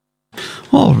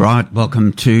All right,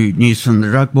 welcome to News from the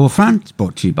Drug War Front. It's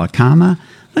brought to you by CARMA,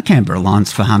 the Canberra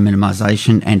Alliance for Harm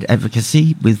Minimisation and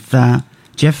Advocacy, with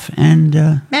Geoff and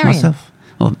Marion. Myself.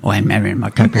 And Marion,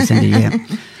 my co-presenter, yeah.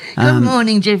 Good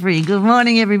morning, Jeffrey. Good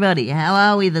morning, everybody. How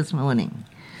are we this morning?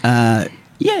 Yeah,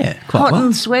 quite Hot well.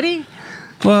 and sweaty?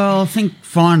 Well, I think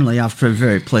finally, after a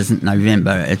very pleasant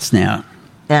November, it's now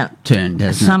turned,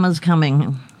 hasn't Summer's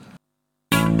coming.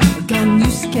 Can you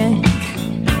skank?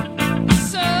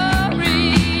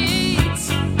 Sorry,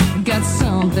 got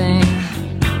something.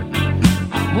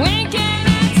 When can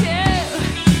I tell?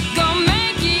 Gonna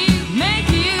make you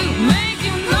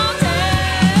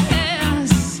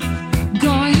notice.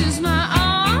 Gonna use my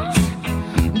arms,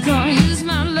 gonna use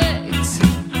my legs,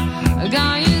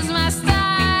 gonna use my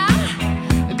style,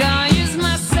 gonna use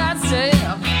my side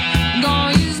step,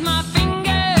 gonna use my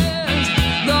fingers,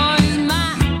 gonna use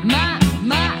my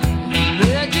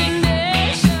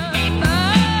imagination.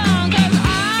 Oh, 'cause I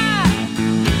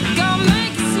gonna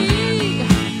make you see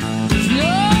there's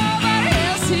nobody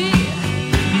else here,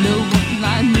 no one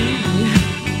like me.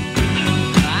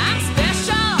 I'm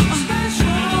special,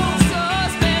 so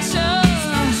special.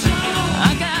 I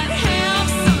gotta have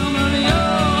some of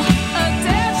your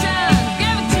attention.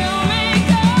 Give it to me,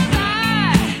 'cause I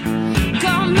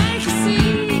gonna make you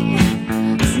see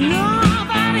there's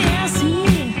nobody else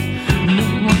here, no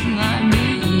one like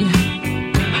me.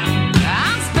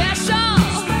 I'm special,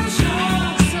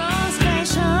 so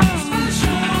special.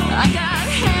 I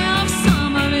gotta have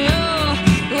some of your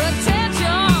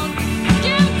attention.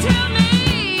 Give it to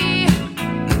me.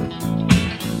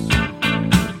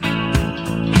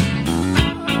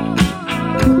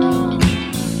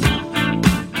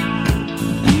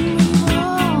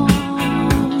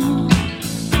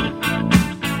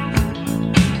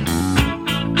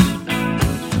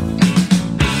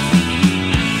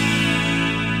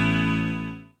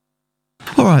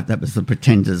 All right, that was the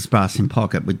Pretenders, Brass in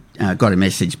Pocket. We got a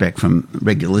message back from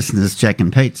regular listeners, Jack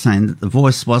and Pete, saying that the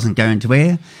voice wasn't going to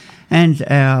air, and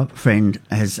our friend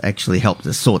has actually helped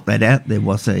us sort that out. There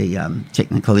was a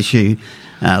technical issue.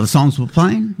 The songs were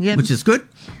playing, Yep. which is good.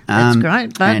 That's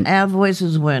great, but and- our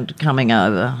voices weren't coming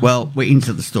over. Well, we're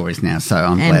into the stories now, so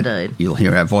I'm glad Indeed. you'll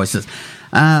hear our voices.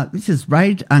 This is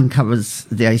Raid uncovers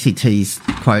the ACT's,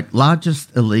 quote,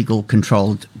 largest illegal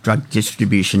controlled drug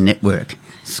distribution network,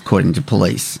 according to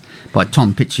police, by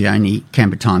Tom Piccioni,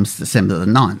 Canberra Times, December the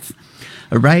 9th.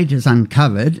 A raid has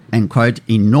uncovered and, quote,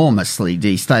 enormously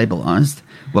destabilised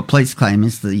what police claim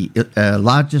is the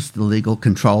largest illegal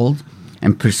controlled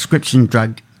and prescription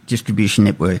drug distribution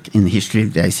network in the history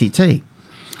of the ACT.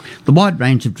 The wide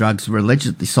range of drugs were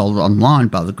allegedly sold online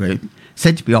by the group,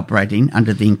 said to be operating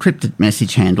under the encrypted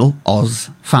message handle Oz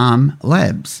Farm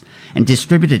Labs, and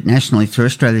distributed nationally through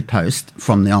Australia Post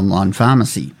from the online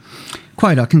pharmacy.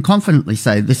 Quote, I can confidently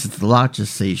say this is the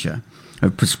largest seizure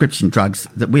of prescription drugs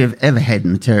that we have ever had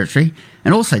in the Territory,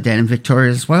 and also down in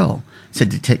Victoria as well, said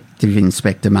Detective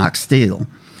Inspector Mark Steele.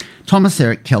 Thomas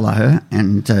Eric Kelleher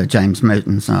and James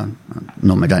Mertens, I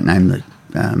normally don't name the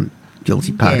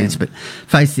guilty parties, but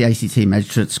faced the ACT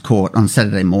Magistrates Court on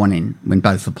Saturday morning when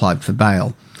both applied for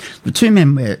bail. The two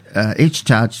men were each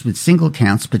charged with single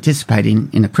counts participating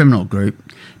in a criminal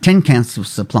group, 10 counts of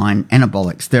supplying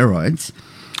anabolic steroids,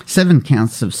 7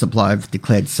 counts of supply of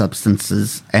declared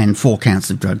substances, and 4 counts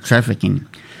of drug trafficking.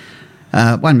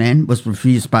 One man was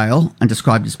refused bail and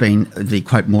described as being the,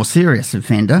 quote, more serious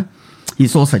offender.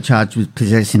 He's also charged with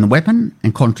possessing a weapon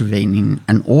and contravening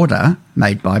an order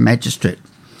made by a magistrate.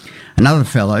 Another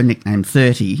fellow, nicknamed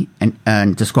 30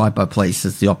 and described by police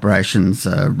as the operation's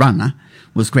runner,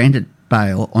 was granted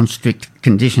bail on strict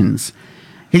conditions.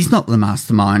 He's not the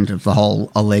mastermind of the whole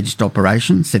alleged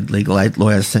operation, said legal aid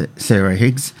lawyer Sarah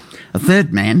Higgs. A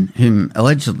third man, whom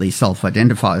allegedly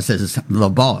self-identifies as the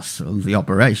boss of the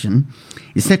operation,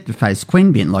 is set to face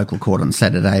Queanbeyan local court on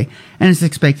Saturday and is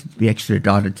expected to be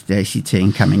extradited to the ACT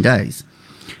in coming days.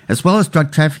 As well as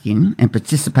drug trafficking and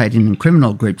participating in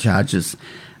criminal group charges,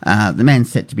 the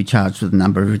man's set to be charged with a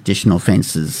number of additional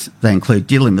offences. They include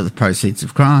dealing with the proceeds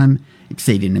of crime,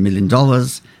 exceeding $1 million,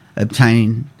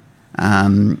 obtaining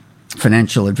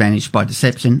financial advantage by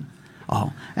deception,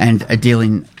 and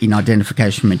dealing in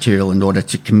identification material in order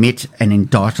to commit an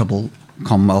indictable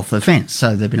Commonwealth offence.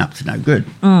 So they've been up to no good.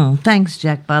 Thanks,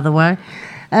 Jack, by the way.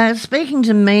 Speaking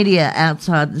to media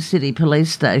outside the city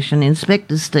police station,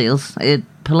 Inspector Steele said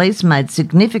police made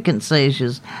significant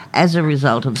seizures as a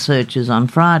result of searches on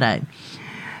Friday.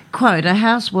 Quote, a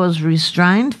house was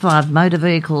restrained, 5 motor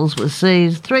vehicles were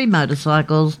seized, 3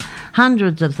 motorcycles,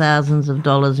 hundreds of thousands of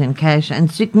dollars in cash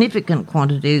and significant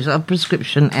quantities of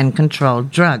prescription and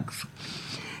controlled drugs.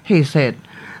 He said,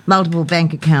 Multiple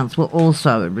bank accounts were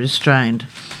also restrained.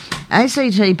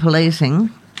 ACT Policing,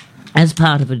 as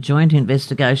part of a joint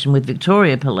investigation with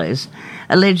Victoria Police,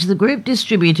 alleged the group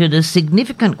distributed a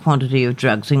significant quantity of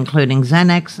drugs including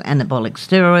Xanax, anabolic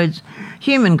steroids,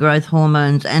 human growth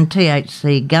hormones and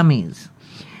THC gummies.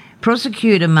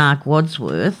 Prosecutor Mark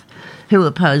Wadsworth, who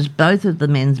opposed both of the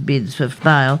men's bids for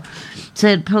bail,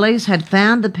 said police had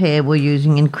found the pair were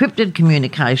using encrypted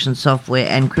communication software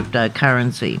and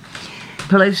cryptocurrency.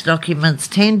 Police documents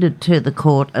tendered to the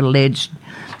court alleged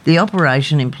the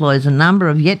operation employs a number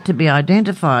of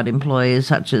yet-to-be-identified employees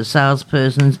such as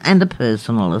salespersons and a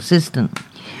personal assistant.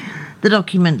 The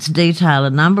documents detail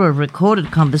a number of recorded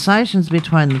conversations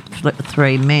between the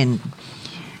three men.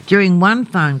 During one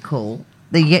phone call,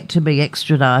 the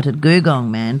yet-to-be-extradited Googong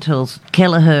man tells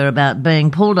Kelleher about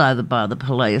being pulled over by the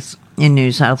police in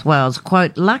New South Wales.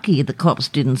 Quote, "Lucky the cops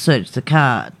didn't search the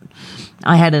car.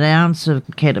 I had an ounce of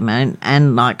ketamine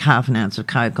and like half an ounce of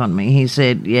coke on me." He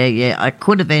said, yeah, I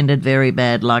could have ended very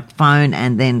bad, like phone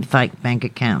and then fake bank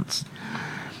accounts.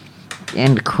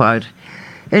 End quote.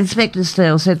 Inspector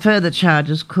Steele said further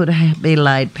charges could be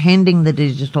laid pending the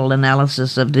digital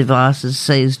analysis of devices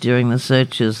seized during the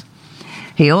searches.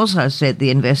 He also said the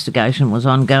investigation was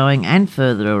ongoing and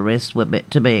further arrests were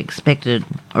to be expected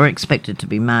to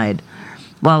be made.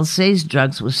 While seized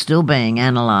drugs were still being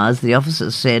analysed, the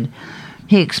officers said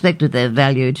he expected their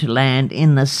value to land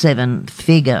in the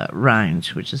 7-figure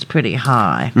range, which is pretty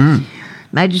high.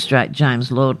 Magistrate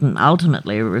James Lawton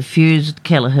ultimately refused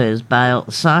Kelleher's bail,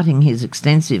 citing his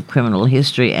extensive criminal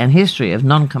history and history of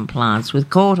non-compliance with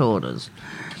court orders.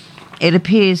 It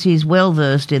appears he's well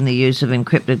versed in the use of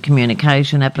encrypted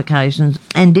communication applications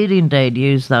and did indeed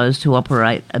use those to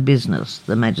operate a business,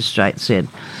 the magistrate said.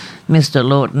 Mr.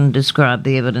 Lawton described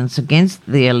the evidence against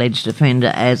the alleged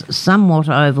offender as somewhat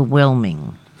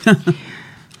overwhelming.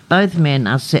 Both men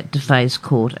are set to face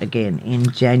court again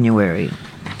in January.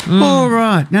 All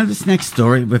right. Now, this next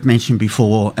story we've mentioned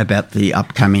before about the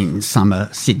upcoming Summer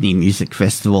Sydney Music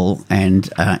Festival, and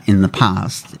in the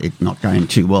past it not going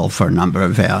too well for a number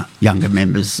of our younger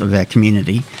members of our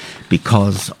community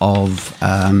because of,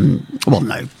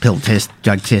 pill test,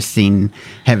 drug testing,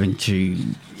 having to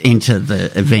enter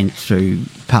the event through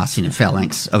passing a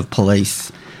phalanx of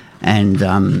police and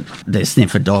their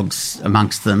sniffer dogs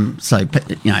amongst them. So,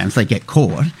 if they get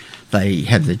caught, they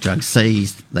have their drugs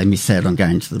seized, they miss out on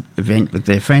going to the event with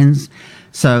their friends.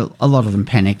 So a lot of them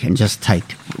panic and just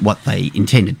take what they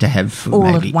intended to have for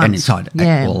all maybe at once. an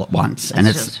inside all at once. That's and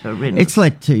just horrendous. it's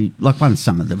led to, like one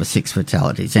summer, there were 6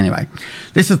 fatalities. Anyway,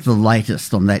 this is the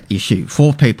latest on that issue.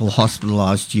 4 people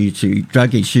hospitalised due to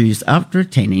drug issues after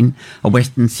attending a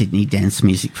Western Sydney Dance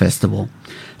Music Festival.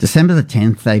 December the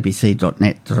 10th,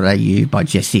 abc.net.au by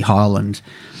Jesse Hyland.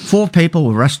 4 people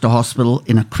were rushed to hospital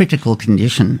in a critical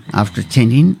condition after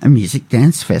attending a music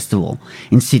dance festival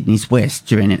in Sydney's west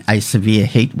during a severe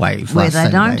heat wave Where last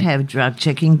they Saturday. don't have drug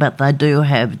checking, but they do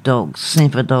have dogs,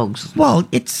 sniffer dogs. Well,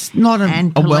 it's not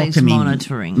And a police welcoming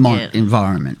monitoring,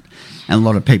 environment. And a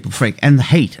lot of people freak. And the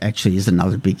heat actually is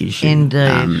another big issue.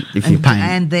 Indeed. If you're paying...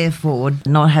 And therefore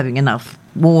not having enough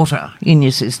water in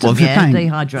your system. Well, if you're paying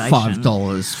dehydration.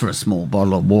 $5 for a small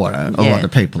bottle of water, a lot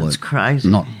of people that's are crazy.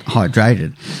 not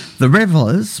hydrated. The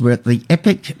revellers were at the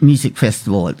Epic Music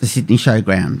Festival at the Sydney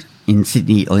Showground in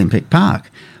Sydney Olympic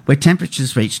Park, where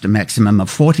temperatures reached a maximum of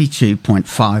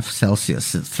 42.5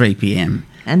 Celsius at 3 p.m.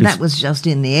 And that was just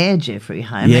in the air, Jeffrey.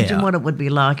 Hey, imagine Yeah. what it would be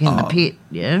like in the pit,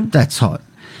 yeah? That's hot.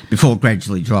 Before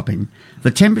gradually dropping.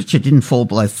 The temperature didn't fall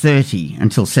below 30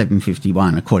 until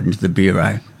 7:51, according to the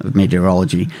Bureau of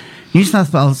Meteorology. New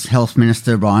South Wales Health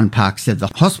Minister Ryan Park said the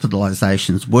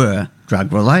hospitalisations were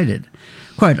drug-related.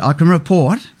 Quote, "I can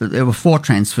report that there were 4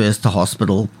 transfers to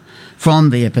hospital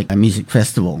from the Epic Music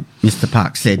Festival," Mr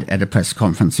Park said at a press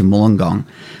conference in Wollongong.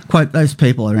 Quote, "Those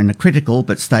people are in a critical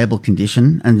but stable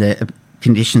condition and their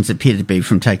conditions appear to be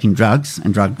from taking drugs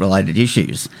and drug-related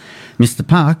issues." Mr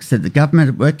Park said the government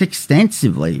had worked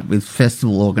extensively with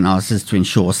festival organisers to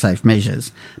ensure safe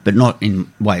measures, but not in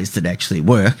ways that actually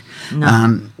work.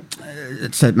 No.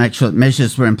 So make sure that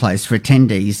measures were in place for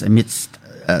attendees amidst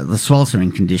the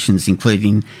sweltering conditions,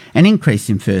 including an increase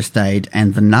in first aid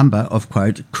and the number of,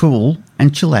 quote, cool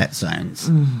and chill-out zones.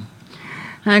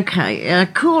 Okay,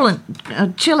 cool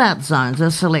and chill-out zones are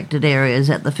selected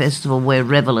areas at the festival where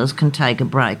revellers can take a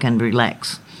break and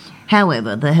relax.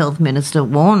 However, the health minister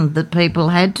warned that people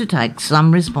had to take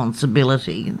some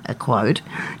responsibility, a quote,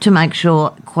 to make sure,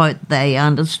 quote, they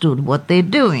understood what they're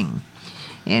doing,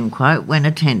 end quote, when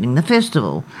attending the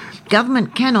festival.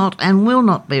 Government cannot and will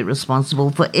not be responsible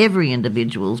for every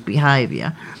individual's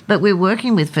behaviour, but we're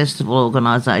working with festival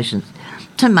organisations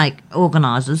to make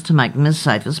organisers to make them as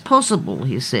safe as possible,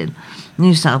 he said.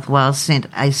 New South Wales sent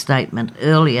a statement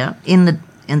earlier in the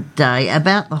day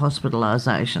about the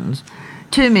hospitalisations.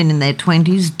 2 men in their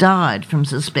 20s died from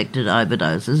suspected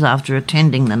overdoses after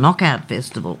attending the Knockout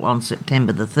Festival on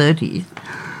September the 30th,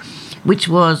 which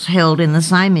was held in the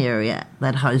same area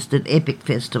that hosted Epic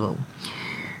Festival.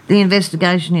 The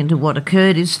investigation into what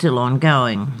occurred is still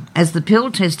ongoing. As the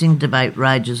pill testing debate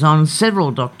rages on,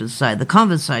 several doctors say the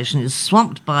conversation is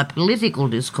swamped by political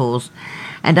discourse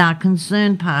and our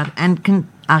concerned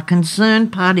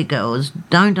partygoers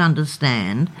don't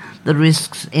understand the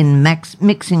risks in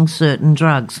mixing certain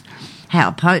drugs, how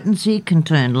potency can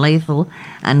turn lethal,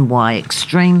 and why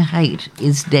extreme heat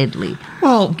is deadly.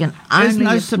 Well, You can there's only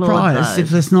no applaud surprise those. if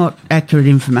there's not accurate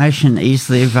information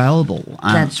easily available.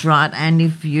 That's right, and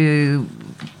if you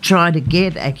try to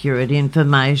get accurate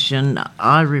information,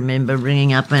 I remember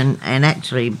ringing up and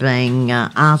actually being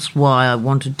asked why I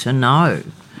wanted to know.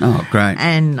 Oh, great.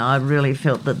 And I really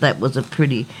felt that was a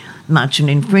pretty much an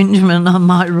infringement on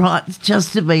my rights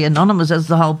just to be anonymous. That's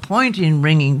the whole point in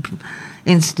ringing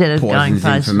instead of going Poison's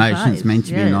face to information face. is meant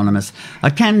to be Yeah. anonymous. I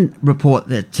can report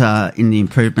that in the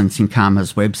improvements in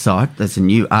Karma's website, there's a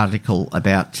new article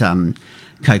about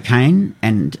cocaine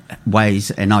and ways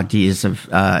and ideas of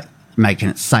making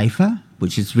it safer,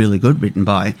 which is really good, written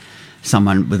by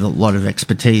someone with a lot of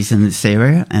expertise in this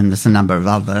area. And there's a number of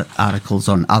other articles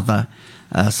on other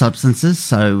substances.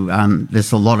 So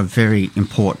there's a lot of very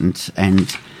important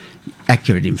and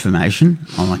accurate information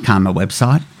on the Karma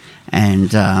website.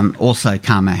 And also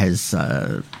Karma has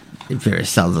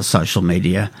various other social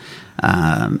media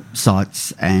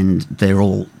sites, and they're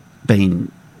all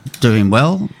been doing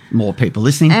well, more people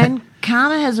listening. And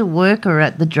Karma has a worker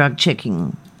at the drug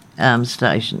checking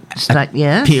station.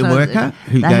 peer worker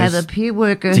who they goes have a peer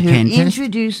worker to who can test.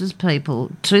 introduces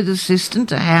people to the system,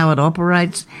 to how it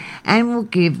operates, and will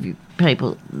give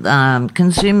people,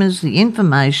 consumers, the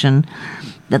information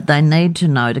that they need to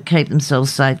know to keep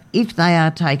themselves safe if they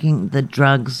are taking the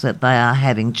drugs that they are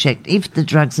having checked, if the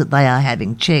drugs that they are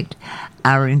having checked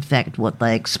are in fact what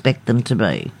they expect them to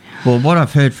be. Well, what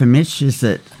I've heard from Mitch is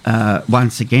that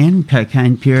once again,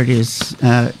 cocaine purity has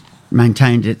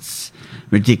maintained its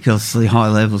ridiculously high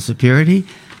levels of purity,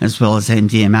 as well as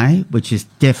MDMA, which is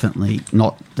definitely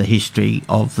not the history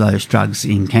of those drugs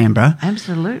in Canberra.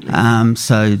 Absolutely.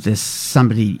 So there's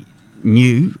somebody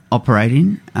new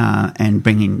operating and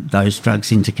bringing those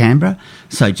drugs into Canberra.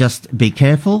 So just be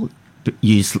careful,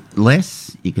 use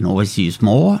less. You can always use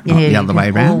more, not the other way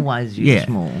around. Always use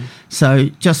more. So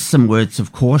just some words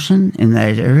of caution in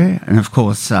that area. And of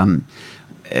course,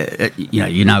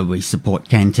 we support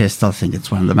Can Test. I think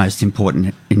it's one of the most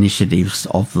important initiatives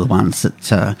of the ones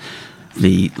that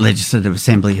the Legislative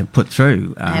Assembly have put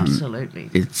through. Absolutely.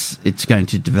 It's going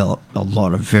to develop a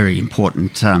lot of very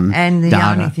important and the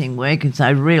data. only thing we can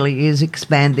say really is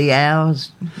expand the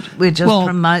hours. We just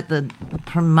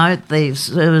promote these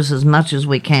services as much as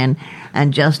we can,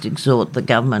 and just exhort the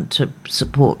government to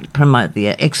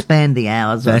expand the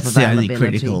hours. That's of the only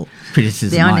availability.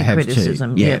 criticism The only I have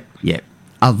criticism, too. Yeah.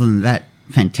 Other than that,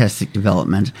 fantastic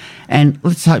development, and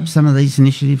let's hope some of these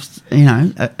initiatives,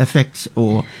 affect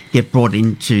or get brought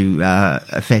into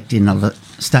effect in other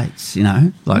states.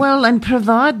 And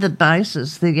provide the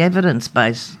basis, the evidence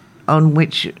base on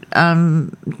which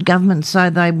governments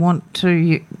say they want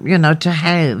to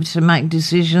make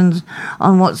decisions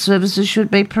on what services should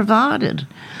be provided.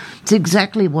 It's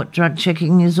exactly what drug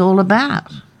checking is all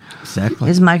about. Exactly.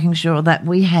 Is making sure that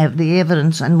we have the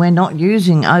evidence and we're not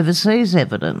using overseas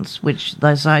evidence, which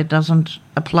they say doesn't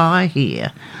apply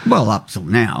here. Well, up till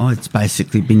now, it's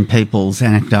basically been people's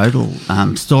anecdotal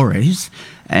stories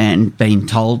and being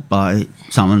told by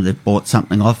someone that bought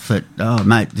something off that, oh,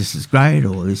 mate, this is great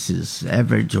or this is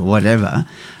average or whatever.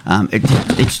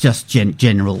 It's just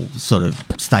general sort of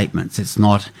statements. It's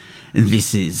not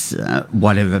this is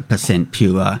whatever percent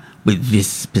pure with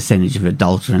this percentage of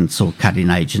adulterants or cutting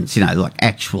agents, like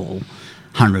actual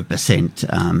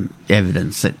 100%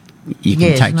 evidence that you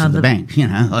can take to the bank,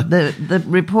 The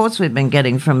reports we've been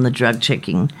getting from the drug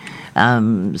checking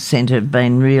centre have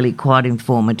been really quite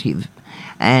informative,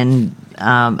 and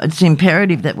it's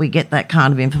imperative that we get that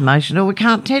kind of information or we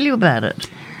can't tell you about it.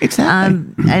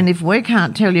 Exactly. And if we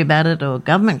can't tell you about it, or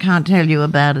government can't tell you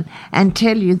about it, and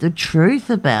tell you the truth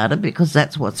about it, because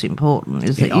that's what's important,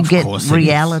 is that you get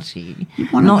reality,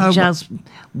 not just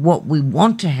what we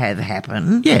want to have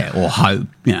happen. Yeah, or hope,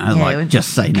 like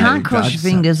just say no. You can't cross your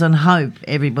fingers and hope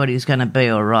everybody's going to be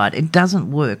all right. It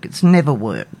doesn't work. It's never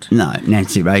worked. No,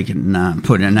 Nancy Reagan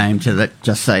put a name to that,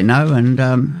 just say no,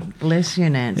 and bless you,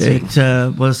 Nancy.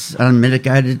 It was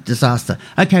unmitigated disaster.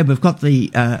 Okay, we've got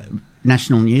the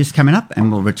national news coming up,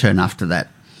 and we'll return after that.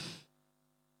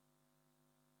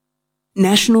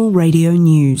 National Radio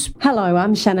News. Hello,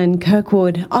 I'm Shannon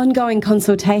Kirkwood. Ongoing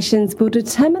consultations will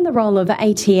determine the role of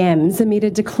ATMs amid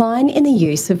a decline in the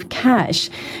use of cash.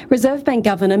 Reserve Bank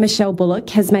Governor Michelle Bullock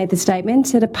has made the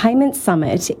statement at a payments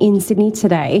summit in Sydney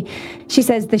today. She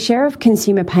says the share of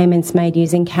consumer payments made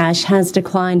using cash has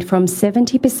declined from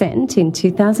 70% in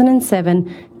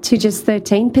 2007 to just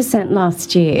 13%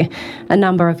 last year. A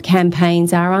number of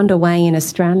campaigns are underway in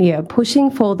Australia pushing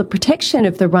for the protection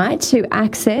of the right to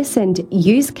access and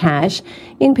use cash,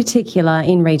 in particular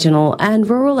in regional and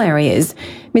rural areas.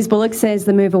 Ms Bullock says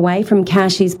the move away from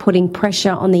cash is putting pressure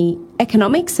on the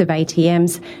economics of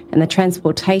ATMs and the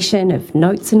transportation of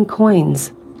notes and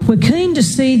coins. We're keen to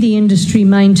see the industry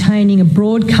maintaining a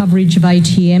broad coverage of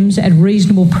ATMs at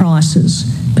reasonable prices,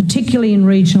 particularly in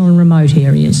regional and remote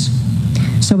areas.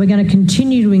 So we're going to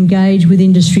continue to engage with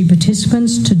industry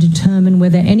participants to determine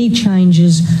whether any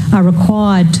changes are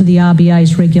required to the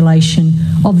RBA's regulation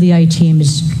of the ATM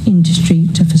industry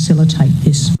to facilitate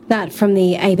this. That from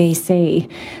the ABC.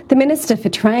 The Minister for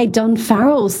Trade, Don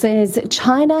Farrell, says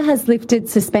China has lifted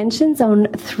suspensions on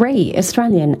 3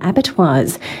 Australian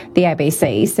abattoirs. The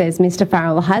ABC says Mr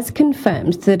Farrell has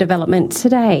confirmed the development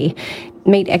today.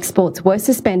 Meat exports were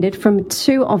suspended from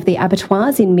 2 of the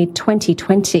abattoirs in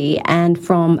mid-2020 and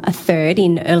from a third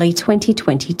in early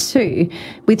 2022,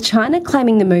 with China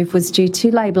claiming the move was due to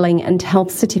labelling and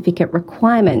health certificate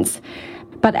requirements.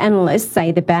 But analysts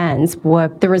say the bans were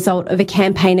the result of a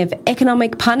campaign of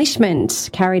economic punishment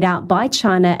carried out by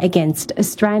China against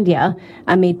Australia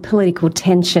amid political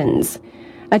tensions.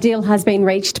 A deal has been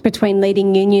reached between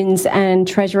leading unions and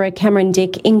Treasurer Cameron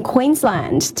Dick in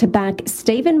Queensland to back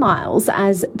Stephen Miles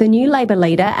as the new Labor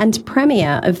leader and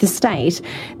Premier of the state.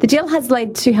 The deal has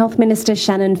led to Health Minister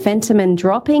Shannon Fentiman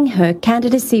dropping her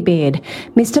candidacy bid.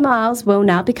 Mr Miles will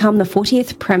now become the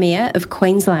 40th Premier of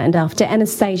Queensland after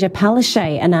Anastasia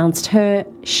Palaszczuk announced her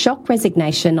shock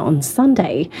resignation on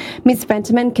Sunday. Ms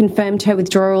Fentiman confirmed her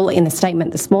withdrawal in a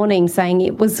statement this morning, saying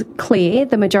it was clear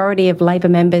the majority of Labor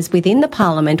members within the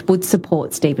Parliament would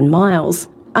support Stephen Miles.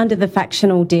 Under the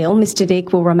factional deal, Mr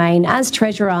Dick will remain as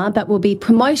Treasurer but will be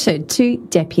promoted to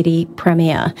Deputy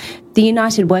Premier. The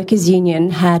United Workers'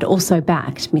 Union had also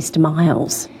backed Mr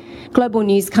Miles. Global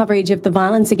news coverage of the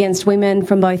violence against women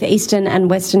from both Eastern and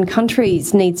Western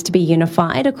countries needs to be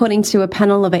unified, according to a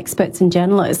panel of experts and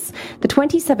journalists. The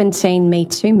 2017 Me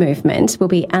Too movement will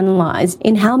be analysed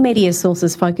in how media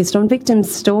sources focused on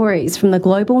victims' stories from the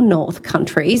global North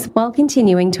countries while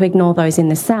continuing to ignore those in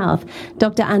the South.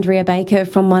 Dr Andrea Baker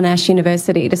from Monash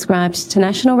University described to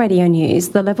National Radio News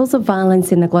the levels of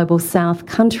violence in the global South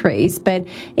countries, but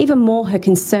even more her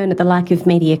concern at the lack of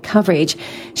media coverage.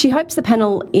 She hopes the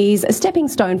panel is a stepping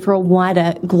stone for a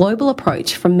wider global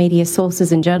approach from media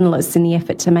sources and journalists in the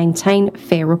effort to maintain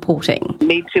fair reporting.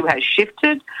 Me Too has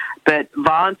shifted, but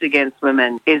violence against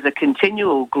women is a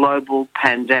continual global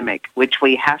pandemic which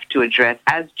we have to address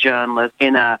as journalists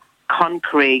in a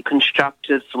concrete,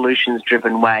 constructive,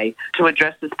 solutions-driven way to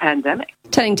address this pandemic.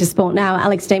 Turning to sport now,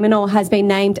 Alex de Minaur has been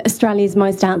named Australia's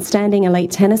most outstanding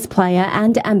elite tennis player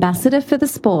and ambassador for the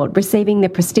sport, receiving the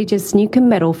prestigious Newcombe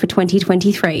Medal for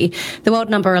 2023. The world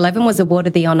number 11 was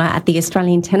awarded the honour at the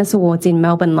Australian Tennis Awards in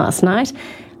Melbourne last night.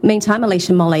 Meantime,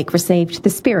 Alicia Molik received the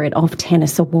Spirit of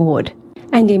Tennis Award.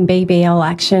 And in BBL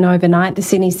action overnight, the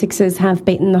Sydney Sixers have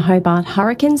beaten the Hobart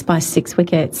Hurricanes by 6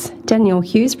 wickets. Daniel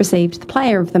Hughes received the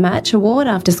Player of the Match award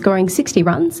after scoring 60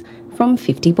 runs from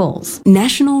 50 balls.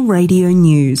 National Radio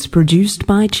News, produced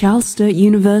by Charles Sturt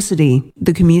University,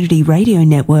 the Community Radio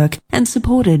Network, and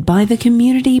supported by the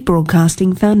Community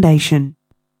Broadcasting Foundation.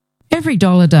 Every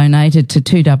dollar donated to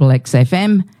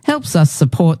 2XXFM helps us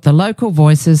support the local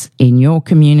voices in your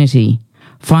community.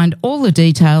 Find all the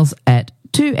details at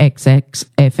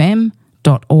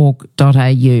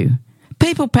 2xxfm.org.au.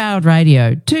 People-powered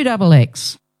radio,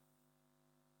 2XX.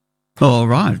 All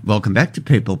right, welcome back to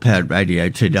People Powered Radio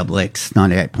 2XX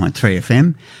 98.3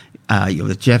 FM. You're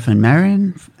with Geoff and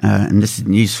Marion, and this is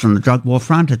news from the drug war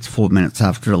front. It's 4 minutes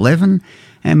after 11,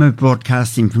 and we're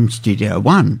broadcasting from Studio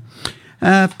 1.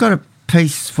 I've got a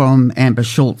piece from Amber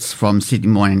Schultz from Sydney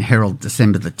Morning Herald,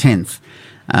 December the 10th.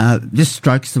 This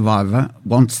stroke survivor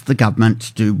wants the government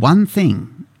to do one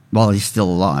thing while he's still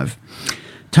alive.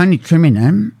 Tony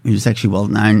Trimingham, who's actually well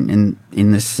known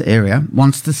in this area,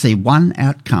 wants to see one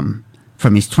outcome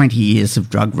from his 20 years of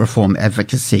drug reform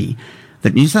advocacy,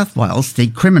 that New South Wales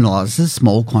decriminalises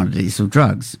small quantities of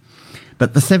drugs.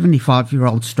 But the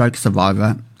 75-year-old stroke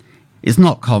survivor is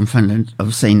not confident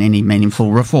of seeing any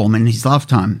meaningful reform in his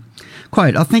lifetime.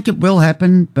 Quote, "I think it will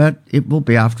happen, but it will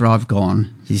be after I've gone,"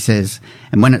 he says.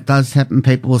 "And when it does happen,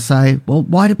 people will say, well,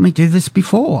 why didn't we do this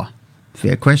before?"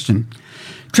 Fair question.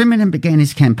 Trimingham began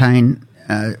his campaign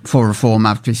for reform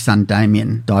after his son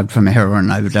Damien died from a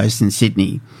heroin overdose in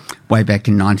Sydney way back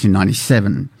in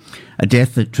 1997. A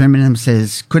death that Trimingham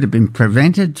says could have been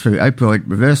prevented through opioid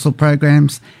reversal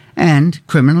programs and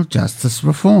criminal justice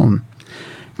reform.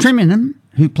 Trimingham,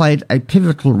 who played a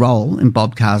pivotal role in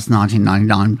Bob Carr's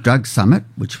 1999 drug summit,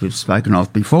 which we've spoken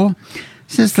of before,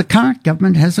 says the current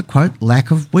government has a, quote,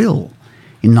 lack of will.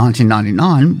 In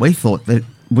 1999, we thought that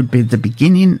would be the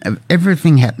beginning of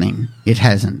everything happening. It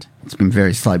hasn't. It's been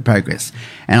very slow progress.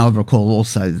 And I recall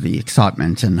also the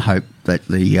excitement and hope that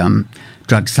the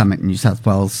drug summit in New South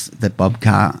Wales that Bob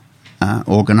Carr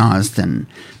organised, and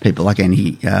people like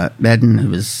Annie Madden, who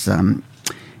was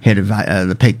head of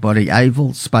the peak body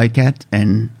AVIL, spoke at,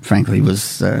 and frankly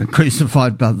was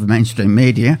crucified by the mainstream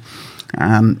media.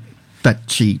 But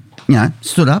she,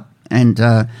 stood up and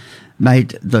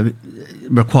made the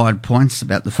required points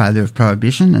about the failure of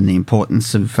prohibition and the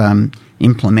importance of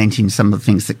implementing some of the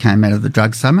things that came out of the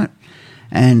drug summit.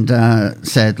 And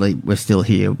sadly, we're still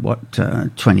here,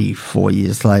 24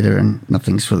 years later, and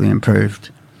nothing's really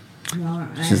improved.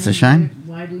 Which is a shame.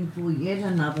 Waiting for yet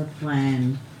another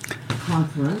planned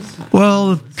conference.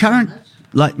 Well, current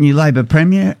new Labor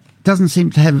Premier doesn't seem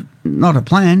to have, not a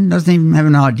plan, doesn't even have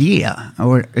an idea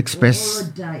or express... Or a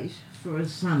date for a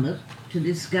summit to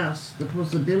discuss the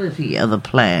possibility of a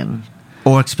plan.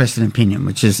 Or express an opinion,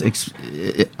 which has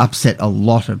upset a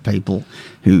lot of people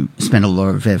who spent a lot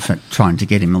of effort trying to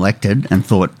get him elected and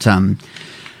thought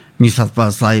New South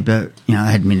Wales Labor,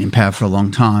 had been in power for a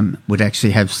long time, would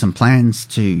actually have some plans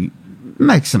to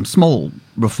make some small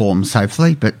reforms,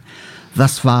 hopefully, but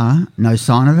thus far, no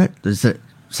sign of it. There's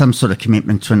some sort of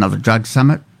commitment to another drug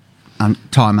summit,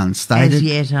 time unstated.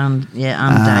 As yet,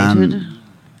 undated.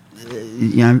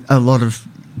 A lot of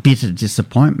bitter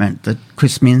disappointment that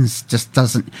Chris Minns just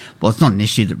doesn't... Well, it's not an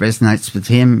issue that resonates with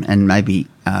him, and maybe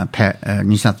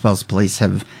New South Wales Police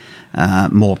have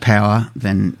more power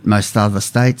than most other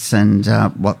states, and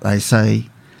what they say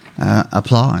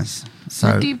applies.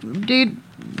 So, did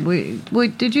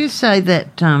you say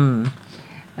that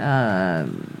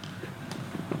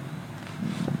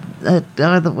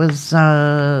that was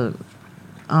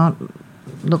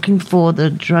looking for the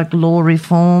drug law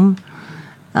reform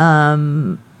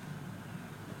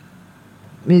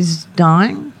is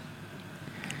dying?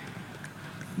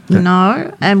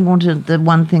 No, and wanted the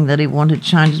one thing that he wanted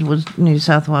changed was New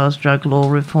South Wales drug law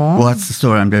reform. Well, that's the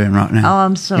story I'm doing right now. Oh,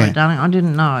 I'm sorry, darling. I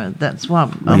didn't know. That's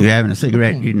what. Well, you're having a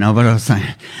cigarette. You know what I was saying.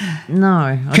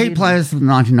 No. Key players of the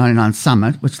 1999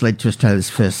 summit, which led to Australia's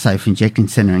first safe injecting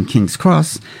centre in King's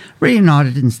Cross,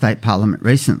 reunited in State Parliament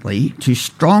recently to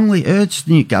strongly urge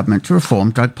the new government to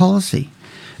reform drug policy.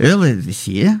 Earlier this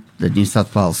year, the New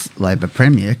South Wales Labor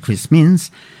Premier, Chris Minns,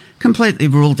 completely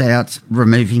ruled out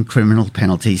removing criminal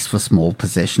penalties for small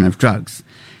possession of drugs.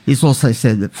 He's also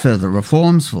said that further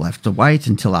reforms will have to wait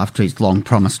until after his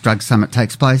long-promised drug summit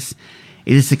takes place.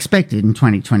 It is expected in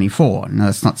 2024. Now,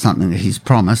 that's not something that he's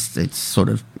promised. It's sort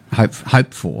of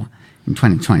hoped for in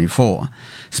 2024.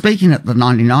 Speaking at the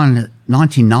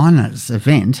 99ers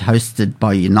event hosted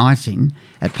by Uniting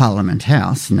at Parliament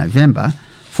House in November,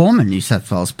 former New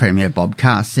South Wales Premier Bob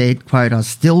Carr said, quote, "I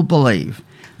still believe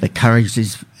that courage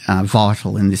is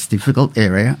vital in this difficult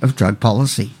area of drug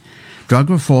policy. Drug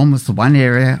reform was the one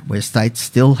area where states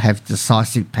still have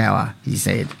decisive power," he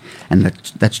said. And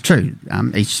that's true.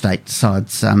 Each state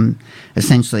decides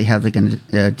essentially how they're going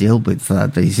to deal with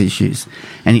these issues.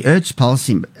 And he urged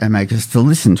policymakers to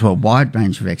listen to a wide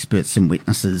range of experts and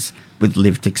witnesses with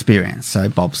lived experience. So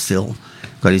Bob's still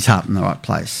got his heart in the right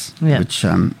place, which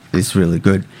is really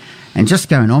good. And just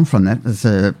going on from that, there's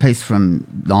a piece from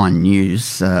Nine News,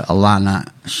 Alana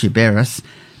Shiberis.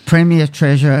 Premier,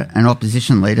 Treasurer and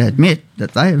Opposition Leader admit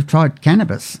that they have tried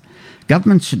cannabis.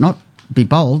 Governments should not be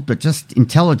bold, but just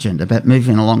intelligent about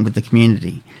moving along with the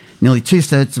community. Nearly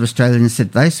 2/3 of Australians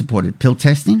said they supported pill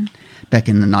testing back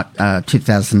in the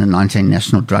 2019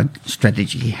 National Drug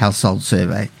Strategy Household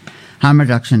Survey. Harm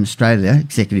Reduction Australia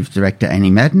Executive Director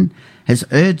Annie Madden has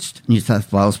urged New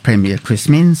South Wales Premier Chris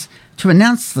Minns to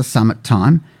announce the summit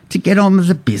time to get on with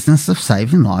the business of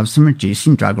saving lives and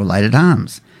reducing drug-related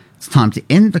harms. It's time to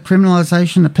end the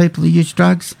criminalisation of people who use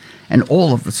drugs and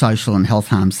all of the social and health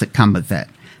harms that come with that.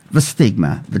 The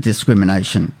stigma, the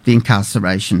discrimination, the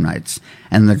incarceration rates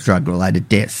and the drug-related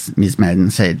deaths, Ms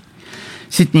Madden said.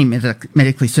 Sydney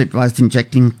Medically Supervised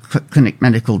Injecting Clinic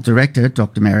Medical Director,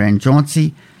 Dr Marion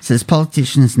says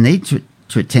politicians need to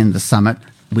attend the summit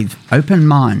with open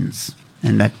minds,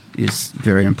 and that is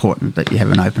very important, that you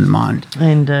have an open mind.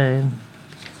 And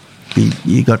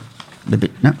You got the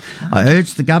bit, no? I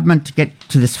urge the government to get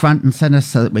to this front and centre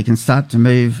so that we can start to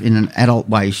move in an adult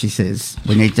way, she says.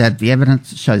 We need to have the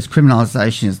evidence that shows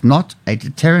criminalisation is not a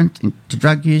deterrent to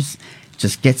drug use, it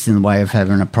just gets in the way of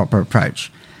having a proper approach.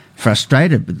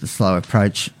 Frustrated with the slow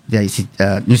approach,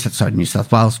 the New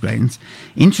South Wales Greens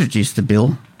introduced a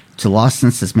bill to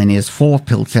licence as many as 4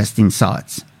 pill testing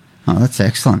sites. Oh, that's an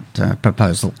excellent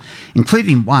proposal,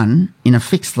 including one in a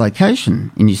fixed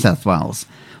location in New South Wales,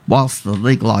 whilst the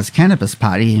Legalised Cannabis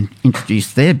Party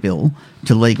introduced their bill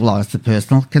to legalise the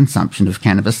personal consumption of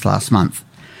cannabis last month.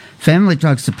 Family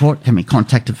Drug Support can be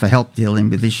contacted for help dealing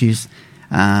with issues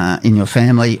in your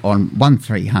family on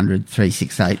 1300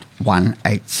 368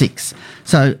 186.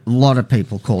 So a lot of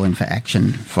people calling for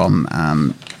action from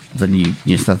the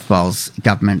New South Wales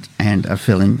government and are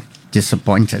feeling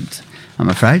disappointed, I'm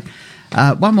afraid.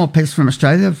 One more piece from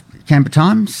Australia, Canberra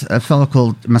Times. A fellow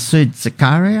called Masood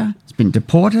Zakaria has been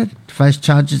deported to face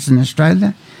charges in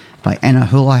Australia by Anna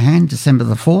Houlihan, December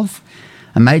the 4th.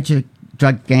 A major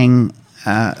drug gang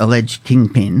alleged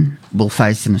kingpin will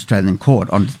face an Australian court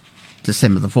on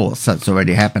December the 4th, so it's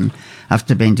already happened,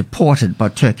 after being deported by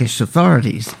Turkish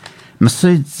authorities.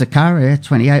 Masood Zakaria,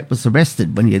 28, was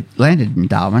arrested when he had landed in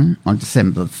Darwin on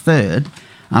December the 3rd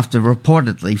after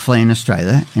reportedly fleeing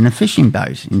Australia in a fishing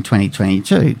boat in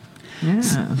 2022.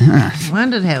 yeah.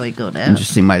 Wondered how he got out.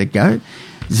 Interesting way to go.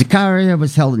 Zakaria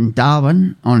was held in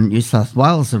Darwin on New South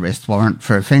Wales arrest warrant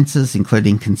for offences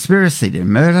including conspiracy to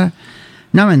murder,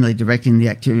 knowingly directing the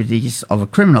activities of a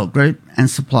criminal group and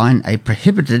supplying a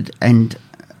prohibited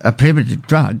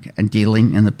drug and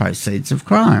dealing in the proceeds of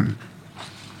crime.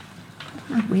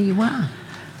 Where you are.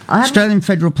 Australian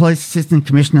Federal Police Assistant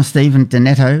Commissioner Stephen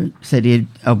Donetto said he had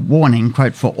a warning,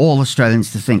 quote, for all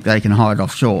Australians to think they can hide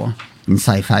offshore in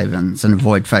safe havens and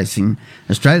avoid facing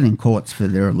Australian courts for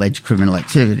their alleged criminal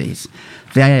activities.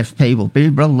 The AFP will be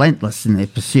relentless in their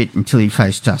pursuit until you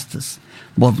face justice.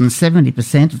 More than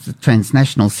 70% of the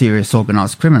transnational serious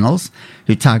organised criminals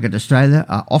who target Australia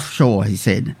are offshore, he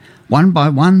said. One by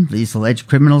one, these alleged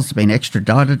criminals have been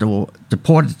extradited or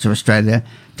deported to Australia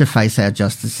to face our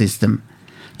justice system.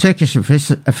 Turkish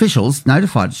officials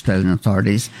notified Australian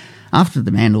authorities after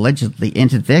the man allegedly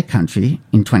entered their country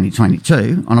in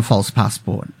 2022 on a false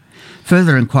passport.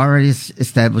 Further inquiries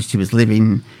established he was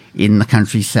living in the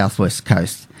country's southwest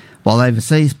coast. While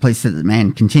overseas, police said the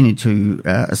man continued to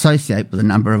associate with a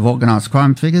number of organised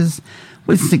crime figures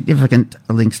with significant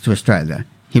links to Australia.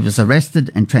 He was arrested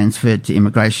and transferred to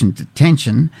immigration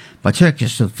detention by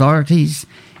Turkish authorities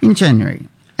in January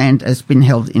and has been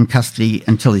held in custody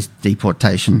until his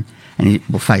deportation, and he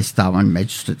will face Darwin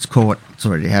Magistrates Court. It's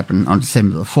already happened on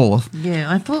December the 4th.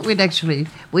 Yeah, I thought we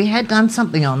had done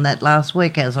something on that last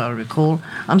week, as I recall.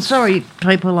 I'm sorry,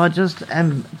 people, I just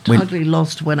am totally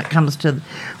lost when it comes to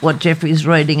what Geoffrey's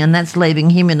reading, and that's leaving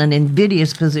him in an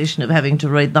invidious position of having to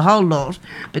read the whole lot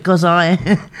because I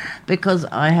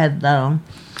had...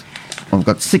 I've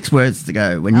got 6 words to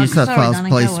go. When New South Wales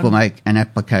Police will make an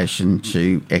application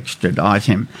to extradite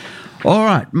him. All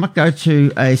right, might go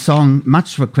to a song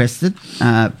much requested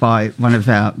by one of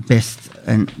our best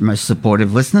and most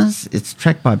supportive listeners. It's a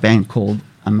track by a band called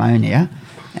Ammonia,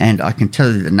 and I can tell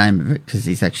you the name of it because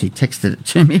he's actually texted it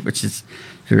to me, which is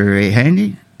very, very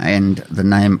handy. And the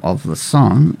name of the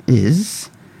song is...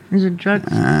 Is it Drugs?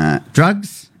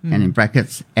 Drugs, and in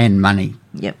brackets, and Money.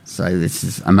 Yep. So this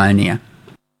is Ammonia.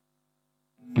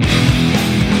 Gonna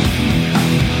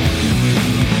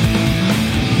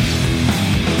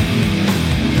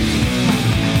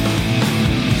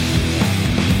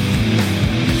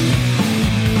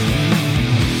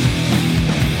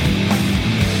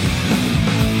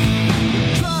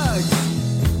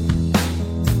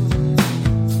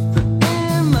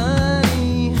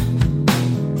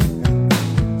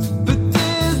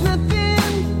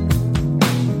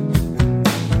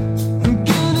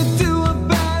do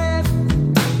about it.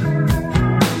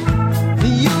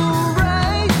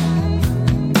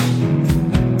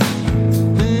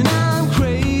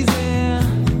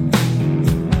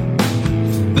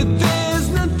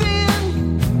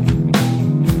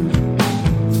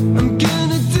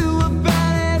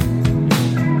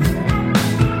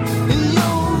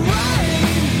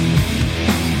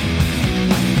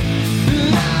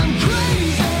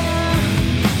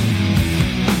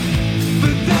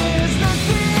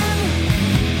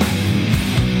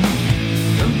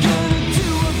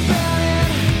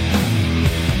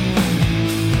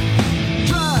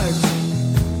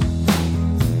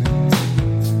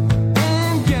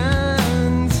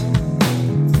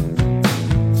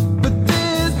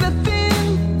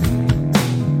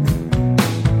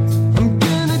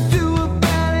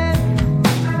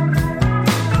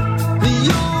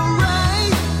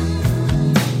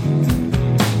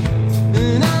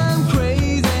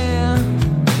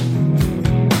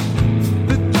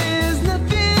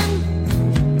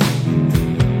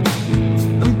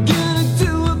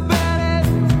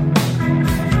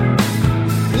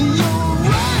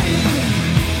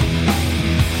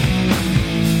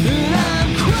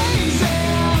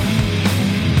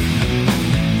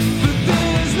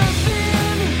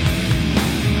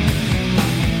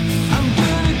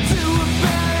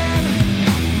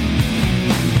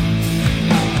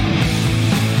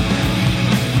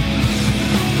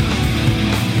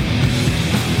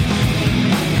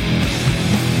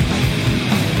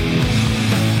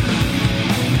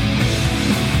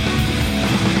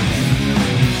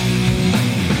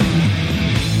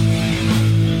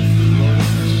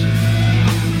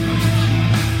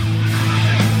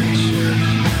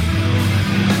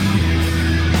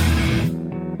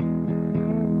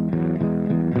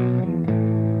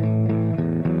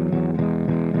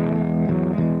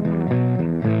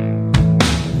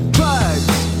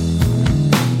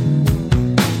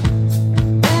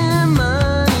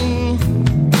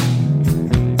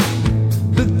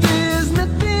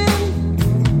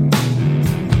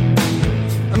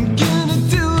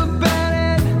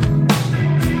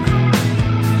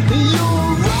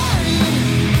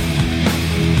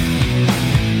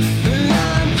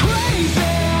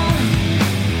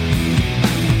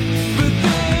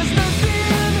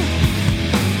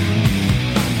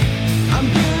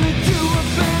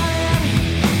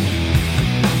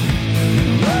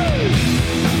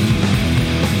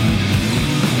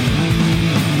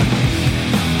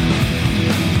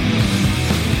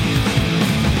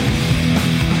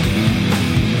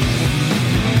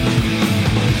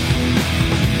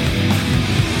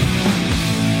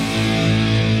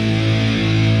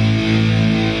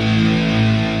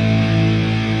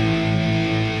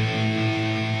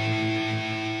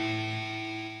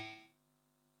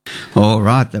 All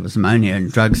right, that was Ammonia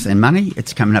and Drugs and Money.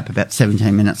 It's coming up about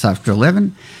 17 minutes after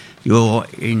 11. You're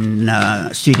in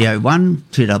Studio 1,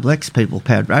 2XX, People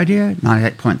Powered Radio,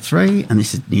 98.3, and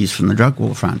this is news from the drug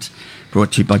war front,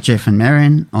 brought to you by Geoff and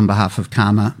Marion on behalf of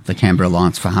CARMA, the Canberra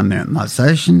Alliance for Harm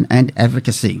Minimisation and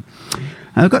Advocacy.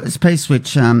 I've got this piece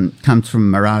which comes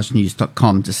from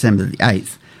miragenews.com, December the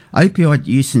 8th. Opioid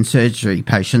use in surgery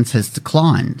patients has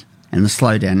declined and the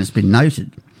slowdown has been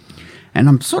noted. And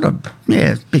I'm sort of,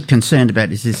 a bit concerned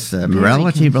about, is this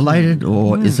morality related,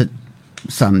 or is it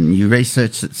some new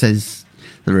research that says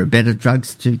there are better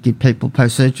drugs to give people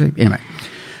post-surgery? Anyway,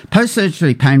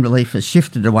 post-surgery pain relief has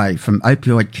shifted away from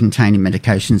opioid-containing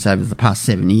medications over the past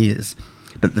 7 years,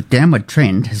 but the downward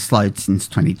trend has slowed since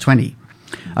 2020.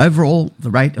 Overall, the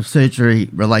rate of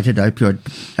surgery-related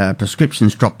opioid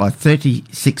prescriptions dropped by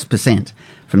 36%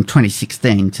 from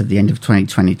 2016 to the end of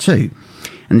 2022.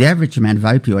 And the average amount of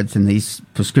opioids in these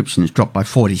prescriptions dropped by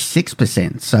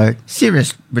 46%, so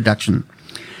serious reduction.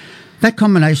 That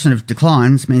combination of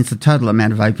declines means the total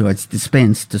amount of opioids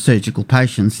dispensed to surgical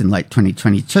patients in late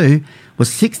 2022 was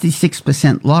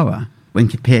 66% lower when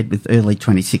compared with early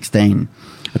 2016,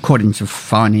 according to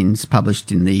findings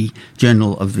published in the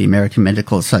Journal of the American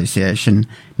Medical Association,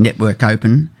 Network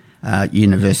Open,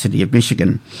 University of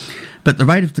Michigan. But the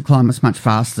rate of decline was much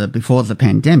faster before the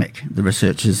pandemic, the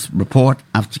researchers report,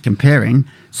 after comparing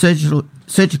surgical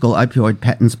opioid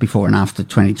patterns before and after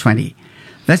 2020.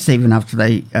 That's even after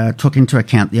they took into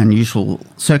account the unusual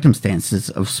circumstances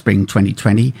of spring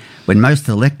 2020, when most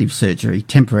elective surgery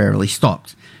temporarily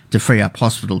stopped to free up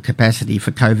hospital capacity for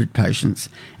COVID patients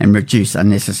and reduce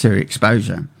unnecessary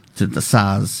exposure to the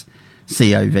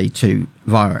SARS-CoV-2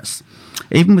 virus.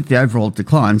 Even with the overall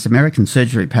declines, American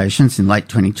surgery patients in late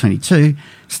 2022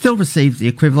 still received the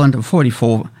equivalent of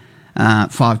 44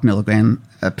 5-milligram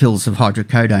pills of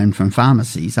hydrocodone from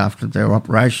pharmacies after their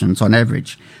operations on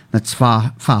average. That's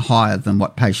far higher than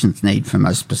what patients need for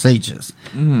most procedures.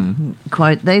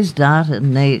 Quote, these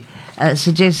data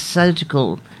suggest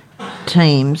surgical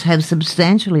teams have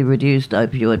substantially reduced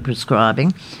opioid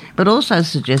prescribing, but also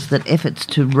suggest that efforts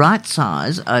to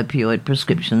right-size opioid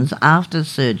prescriptions after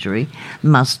surgery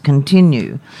must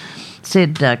continue,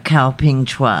 said Kao-Ping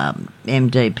Chua,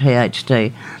 MD,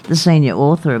 PhD, the senior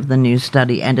author of the new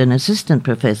study and an assistant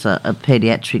professor of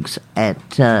paediatrics at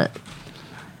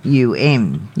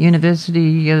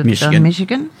University of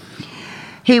Michigan.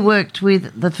 He worked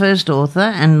with the first author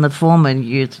and the former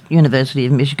University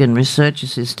of Michigan research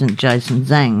assistant Jason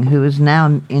Zhang, who is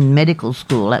now in medical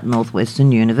school at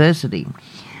Northwestern University.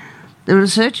 The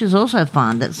researchers also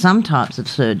find that some types of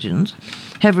surgeons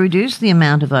have reduced the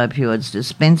amount of opioids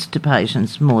dispensed to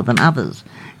patients more than others.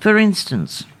 For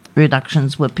instance,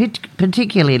 reductions were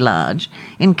particularly large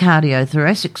in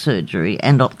cardiothoracic surgery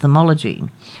and ophthalmology.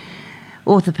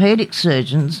 Orthopaedic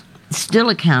surgeons still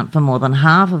account for more than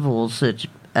half of all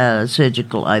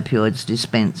surgical opioids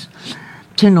dispensed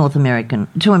to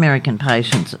American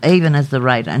patients, even as the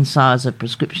rate and size of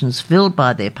prescriptions filled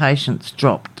by their patients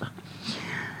dropped.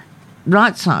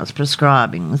 Right-size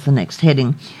prescribing was the next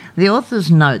heading. The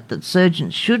authors note that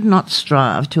surgeons should not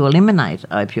strive to eliminate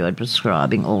opioid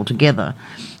prescribing altogether.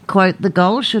 Quote, the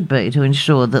goal should be to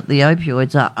ensure that the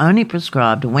opioids are only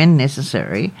prescribed when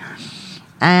necessary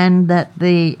and that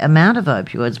the amount of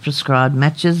opioids prescribed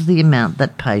matches the amount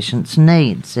that patients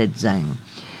need, said Zhang.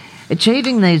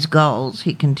 Achieving these goals,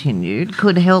 he continued,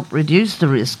 could help reduce the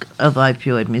risk of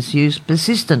opioid misuse,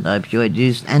 persistent opioid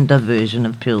use and diversion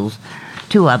of pills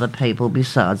to other people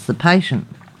besides the patient.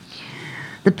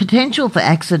 The potential for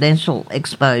accidental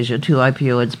exposure to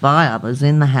opioids by others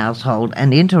in the household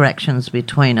and interactions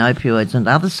between opioids and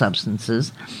other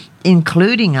substances,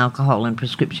 including alcohol and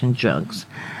prescription drugs,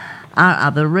 are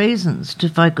other reasons to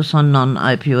focus on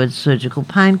non-opioid surgical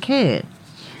pain care.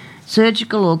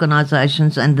 Surgical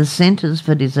organisations and the Centres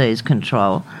for Disease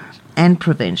Control and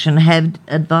Prevention have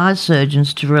advised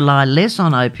surgeons to rely less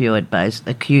on opioid-based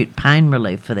acute pain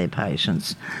relief for their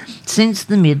patients since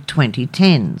the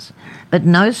mid-2010s, but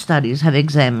no studies have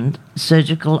examined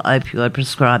surgical opioid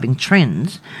prescribing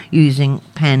trends using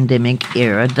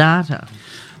pandemic-era data.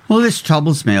 Well, this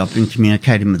troubles me. I've been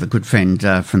communicating with a good friend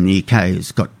from the UK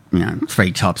who's got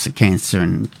 3 types of cancer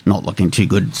and not looking too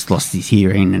good. He's lost his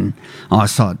hearing and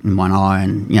eyesight in one eye,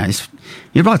 and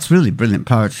he writes really brilliant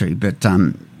poetry. But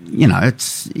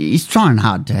he's trying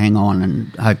hard to hang on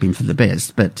and hoping for the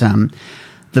best. But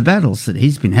the battles that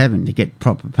he's been having to get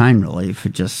proper pain relief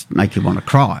just make you want to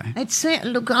cry.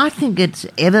 Look, I think it's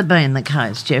ever been the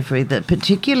case, Jeffrey, that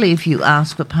particularly if you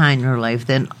ask for pain relief,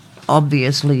 then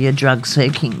obviously you're drug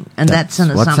seeking. And that's an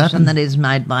what's assumption happened. that is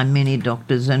made by many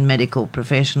doctors and medical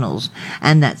professionals.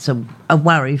 And that's a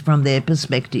worry from their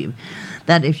perspective.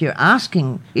 That if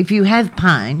you have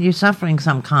pain, you're suffering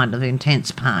some kind of intense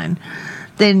pain,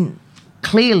 then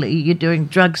clearly you're doing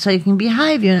drug-seeking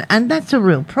behaviour, and that's a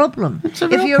real problem. It's a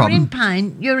real if you're problem. in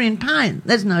pain, you're in pain.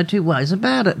 There's no two ways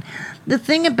about it. The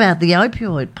thing about the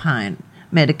opioid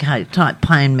type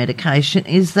pain medication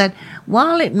is that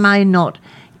while it may not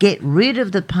get rid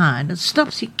of the pain, it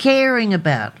stops you caring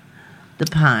about the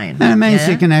pain. And it means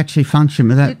you can actually function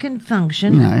without. You can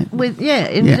function you know, with,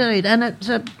 indeed, and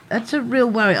it's a real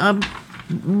worry. I'm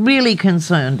really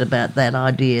concerned about that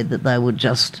idea that they would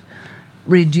just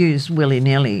reduce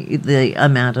willy-nilly the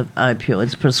amount of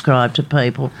opioids prescribed to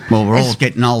people. Well, we're all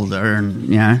getting older, and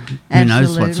who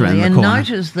knows what's around the and corner.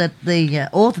 notice that the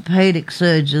orthopaedic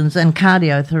surgeons and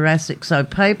cardiothoracic, so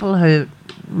people who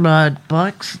ride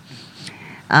bikes,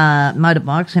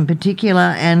 motorbikes in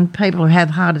particular, and people who have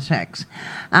heart attacks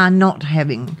are not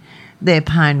having their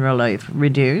pain relief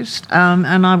reduced.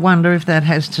 And I wonder if that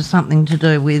has something to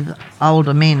do with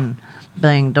older men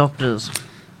being doctors.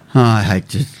 Oh, I hate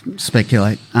to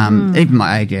speculate. Even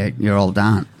my 88-year-old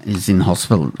aunt is in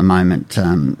hospital at the moment,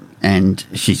 and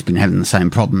she's been having the same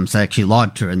problems. They actually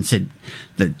lied to her and said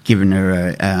that given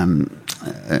her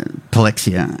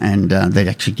polexia, and they'd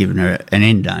actually given her an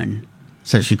endone.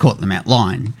 So she caught them out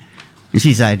lying. And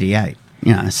she's 88,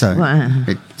 so Wow.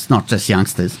 it's not just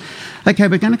youngsters. Okay,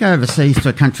 we're going to go overseas to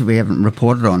a country we haven't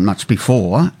reported on much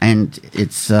before, and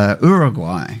it's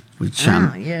Uruguay, which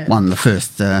won the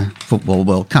first Football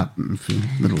World Cup.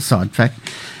 Little sidetrack.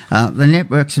 The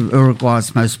networks of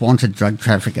Uruguay's most wanted drug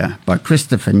trafficker by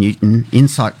Christopher Newton,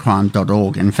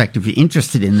 insightcrime.org. In fact, if you're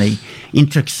interested in the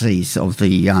intricacies of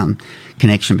the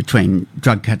connection between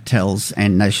drug cartels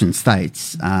and nation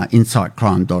states,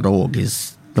 insightcrime.org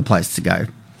is the place to go.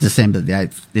 December the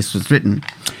 8th, this was written.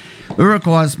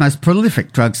 Uruguay's most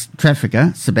prolific drugs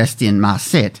trafficker, Sebastian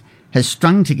Marcet, has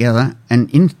strung together an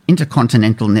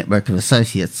intercontinental network of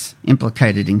associates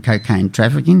implicated in cocaine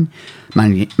trafficking,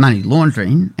 money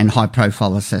laundering and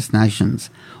high-profile assassinations,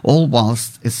 all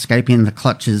whilst escaping the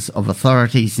clutches of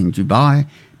authorities in Dubai,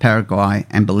 Paraguay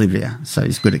and Bolivia. So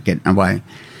he's good at getting away.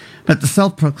 But the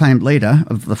self-proclaimed leader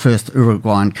of the first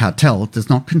Uruguayan cartel does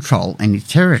not control any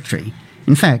territory.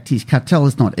 In fact, his cartel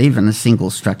is not even a single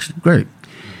structured group.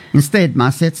 Instead,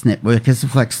 Marcet's network is a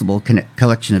flexible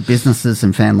collection of businesses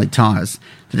and family ties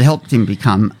that helped him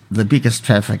become the biggest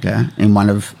trafficker in one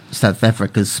of South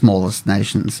Africa's smallest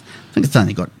nations. I think it's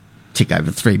only got tick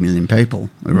over 3 million people,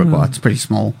 Uruguay. It's pretty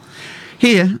small.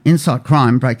 Here, Insight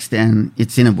Crime breaks down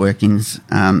its inner workings,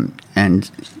 and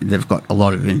they've got a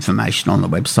lot of information on the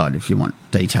website if you want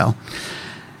detail.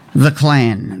 The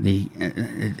clan,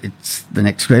 it's the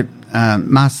next group.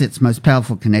 Marcet's most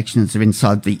powerful connections are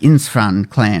inside the Insfran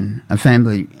clan, a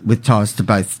family with ties to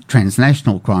both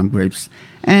transnational crime groups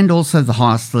and also the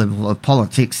highest level of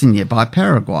politics in nearby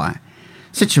Paraguay.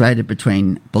 Situated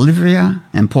between Bolivia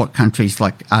and port countries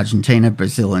like Argentina,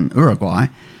 Brazil and Uruguay,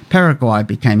 Paraguay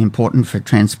became important for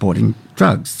transporting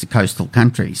drugs to coastal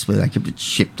countries where they could be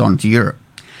shipped on to Europe.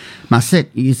 Marcet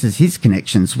uses his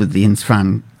connections with the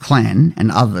Insfran clan and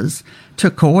others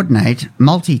to coordinate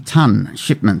multi-ton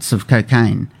shipments of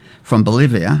cocaine from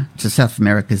Bolivia to South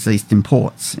America's eastern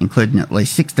ports, including at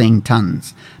least 16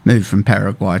 tons moved from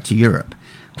Paraguay to Europe.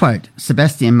 Quote,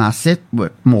 Sebastian Marcet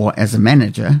worked more as a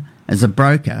manager, as a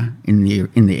broker in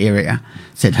the area,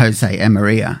 said Jose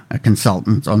Amaria, a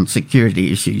consultant on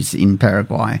security issues in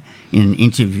Paraguay, in an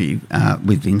interview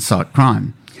with Insight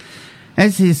Crime.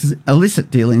 As his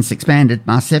illicit dealings expanded,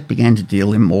 Marcet began to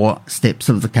deal in more steps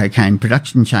of the cocaine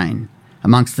production chain.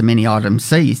 Amongst the many items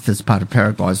seized as part of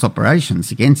Paraguay's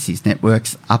operations against his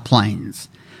networks are planes.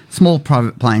 Small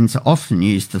private planes are often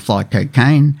used to fly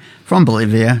cocaine from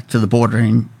Bolivia to the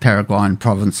bordering Paraguayan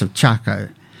province of Chaco.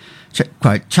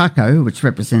 Quote, Chaco, which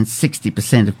represents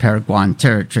 60% of Paraguayan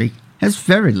territory, has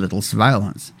very little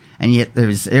surveillance, and yet there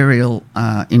is aerial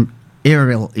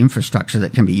infrastructure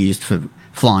that can be used for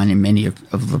flying in many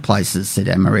of the places, said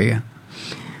Amaria.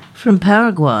 From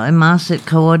Paraguay, Marcet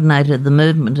coordinated the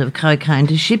movement of cocaine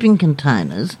to shipping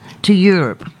containers to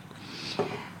Europe.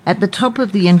 At the top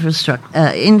of the Insfran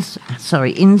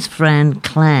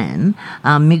clan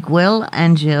are Miguel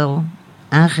Angel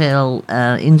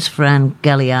Insfran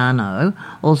Galeano,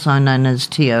 also known as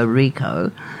Tio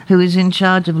Rico, who is in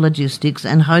charge of logistics,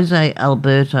 and Jose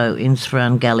Alberto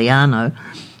Insfran Galeano,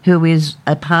 who is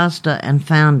a pastor and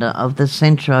founder of the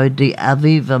Centro de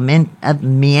Avivamiento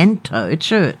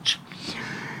Church.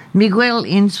 Miguel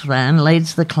Insfran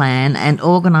leads the clan and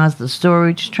organised the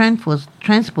storage,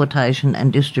 transportation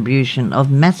and distribution of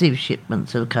massive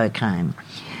shipments of cocaine.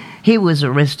 He was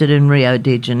arrested in Rio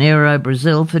de Janeiro,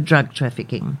 Brazil, for drug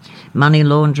trafficking, money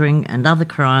laundering and other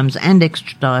crimes, and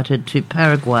extradited to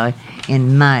Paraguay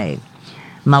in May.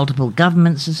 Multiple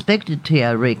governments suspected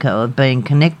Tio Rico of being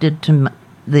connected to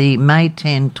the May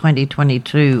 10,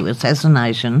 2022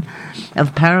 assassination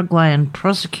of Paraguayan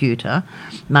prosecutor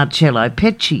Marcelo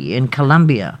Pecci in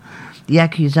Colombia. The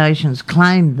accusations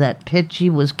claimed that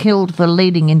Pecci was killed for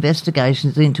leading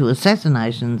investigations into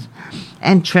assassinations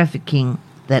and trafficking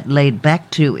that lead back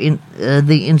to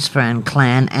the Insfran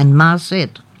clan and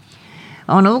Marcet.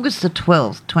 On August the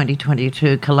 12th,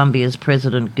 2022, Colombia's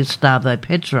President Gustavo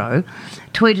Petro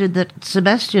tweeted that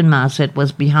Sebastian Marcet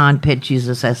was behind Pecci's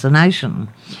assassination.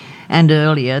 And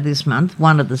earlier this month,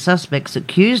 one of the suspects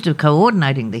accused of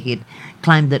coordinating the hit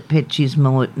claimed that Pecci's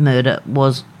murder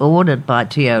was ordered by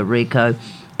Tio Rico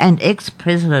and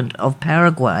ex-president of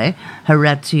Paraguay,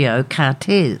 Horacio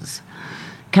Cartes.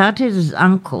 Cartes'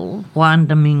 uncle, Juan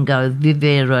Domingo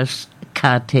Viveros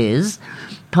Cartes,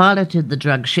 piloted the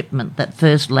drug shipment that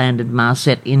first landed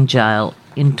Marcet in jail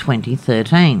in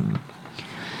 2013.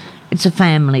 It's a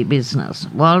family business.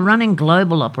 While running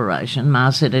global operation,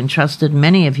 Marcet entrusted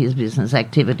many of his business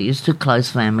activities to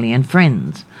close family and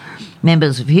friends.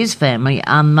 Members of his family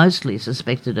are mostly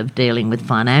suspected of dealing with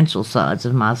financial sides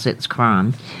of Marcet's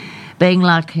crime, being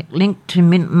linked to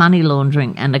money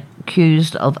laundering and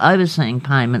accused of overseeing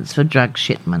payments for drug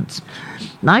shipments.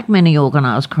 Like many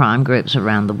organised crime groups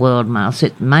around the world,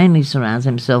 Marcet mainly surrounds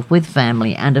himself with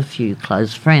family and a few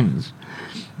close friends.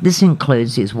 This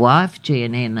includes his wife,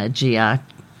 Gianina Garcia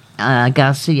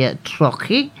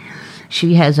Trocchi.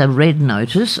 She has a red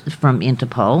notice from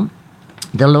Interpol.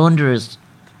 The launderers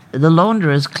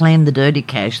claim the dirty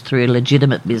cash through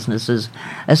legitimate businesses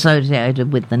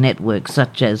associated with the network,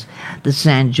 such as the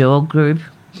San Jorge Group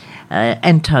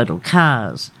and Total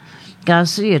Cars.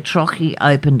 Garcia Trocchi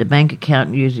opened a bank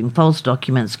account using false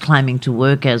documents claiming to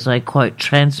work as a, quote,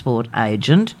 transport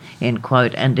agent, end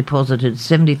quote, and deposited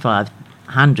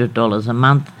 $7,500 a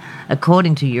month,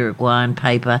 according to Uruguayan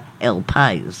paper El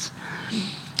País.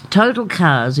 Total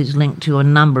Cars is linked to a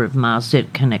number of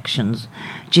Marcet connections.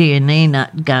 Gianina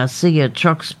Garcia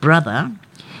Trocchi's brother,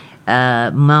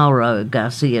 Mauro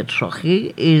Garcia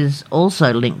Trocchi, is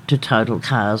also linked to Total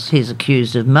Cars. He's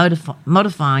accused of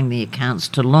modifying the accounts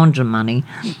to launder money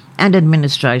and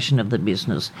administration of the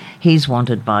business. He's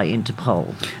wanted by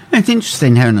Interpol. It's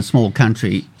interesting how in a small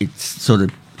country it's sort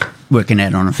of working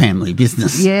out on a family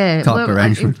business type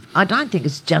arrangement. I don't think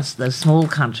it's just the small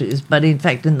countries, but in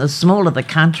fact in the smaller the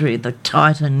country, the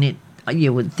tighter knit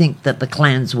you would think that the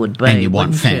clans would be. And you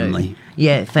want family. You?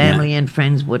 Yeah, family and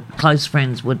friends close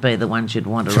friends would be the ones you'd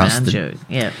want Trusted. around you.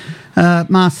 Yeah.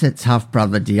 Marcet's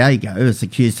half-brother Diego is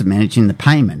accused of managing the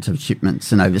payment of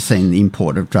shipments and overseeing the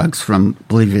import of drugs from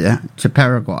Bolivia to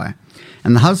Paraguay.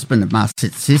 And the husband of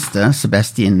Marcet's sister,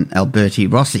 Sebastian Alberti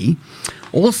Rossi,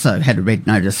 also had a red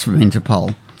notice from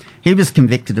Interpol. He was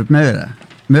convicted of murder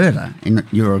in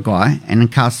Uruguay and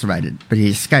incarcerated, but he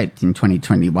escaped in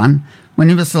 2021 when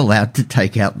he was allowed to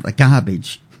take out the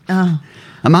garbage. Oh.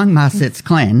 Among Marcet's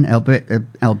clan,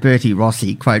 Alberti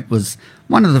Rossi, quote, was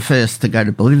one of the first to go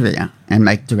to Bolivia and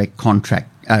make direct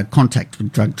contact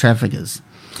with drug traffickers.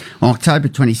 On October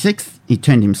 26th, he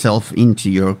turned himself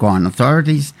into Uruguayan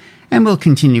authorities and will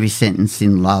continue his sentence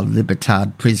in La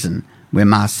Libertad prison, where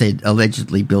Marcet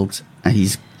allegedly built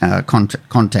his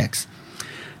contacts.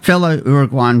 Fellow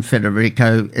Uruguayan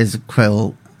Federico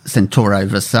Ezequiel Santoro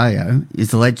Vasallo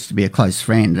is alleged to be a close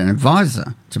friend and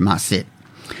advisor to Marcet.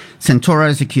 Santoro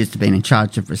is accused of being in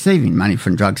charge of receiving money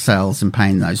from drug sales and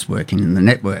paying those working in the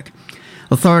network.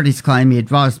 Authorities claim he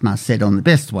advised Marcet on the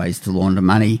best ways to launder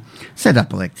money, set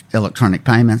up electronic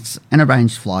payments, and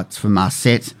arranged flights for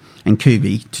Marcet and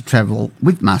Kubi to travel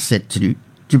with Marcet to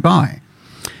Dubai.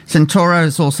 Santoro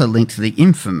is also linked to the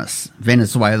infamous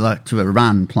Venezuela to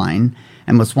Iran plane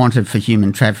and was wanted for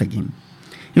human trafficking.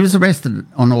 He was arrested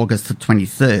on August the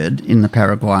 23rd in the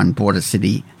Paraguayan border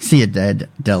city Ciudad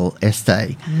del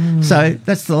Este. So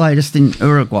that's the latest in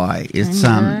Uruguay. It's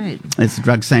the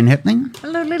drug scene happening. A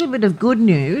little bit of good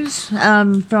news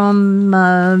from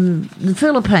the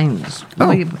Philippines.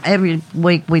 Every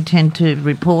week we tend to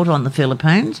report on the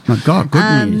Philippines. My God,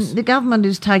 good news. The government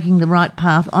is taking the right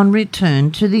path on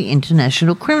return to the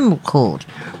International Criminal Court.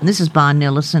 And this is by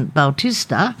Nelson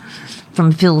Bautista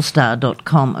from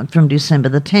philstar.com from December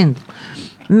the 10th.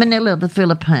 Manila, the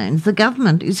Philippines, the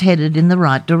government is headed in the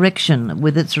right direction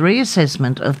with its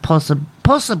reassessment of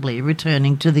possibly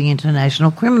returning to the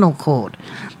International Criminal Court.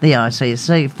 The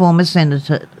ICC, former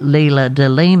Senator Leila de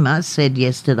Lima said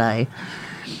yesterday,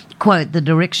 quote, "The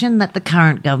direction that the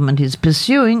current government is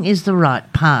pursuing is the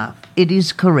right path. It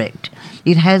is correct.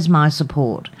 It has my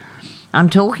support. I'm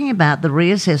talking about the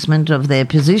reassessment of their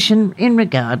position in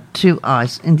regard to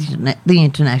the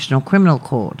International Criminal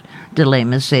Court," De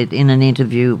Lima said in an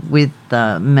interview with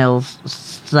Mel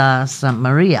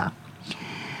Maria.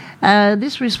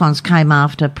 This response came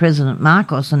after President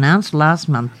Marcos announced last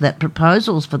month that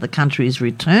proposals for the country's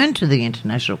return to the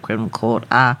International Criminal Court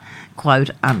are, quote,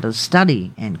 "under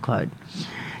study," end quote.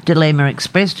 De Lima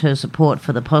expressed her support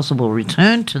for the possible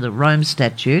return to the Rome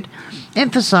Statute,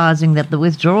 emphasising that the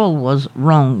withdrawal was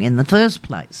wrong in the first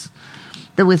place.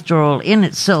 The withdrawal in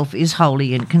itself is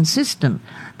wholly inconsistent.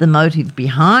 The motive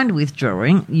behind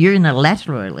withdrawing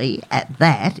unilaterally at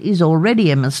that is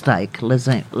already a mistake,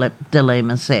 De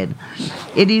Lima said.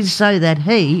 It is so that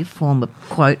he, former,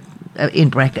 quote, in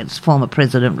brackets, former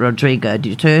President Rodrigo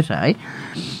Duterte,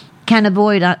 can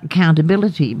avoid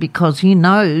accountability because he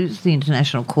knows the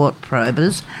International Court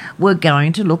probers were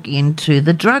going to look into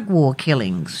the drug war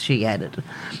killings, she added.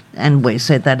 And we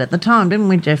said that at the time, didn't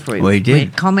we, Jeffrey? We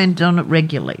did. We commented on it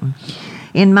regularly.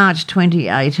 In March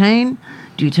 2018,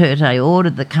 Duterte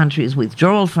ordered the country's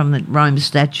withdrawal from the Rome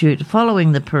Statute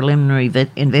following the preliminary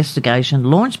investigation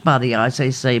launched by the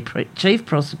ICC chief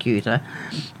prosecutor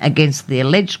against the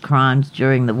alleged crimes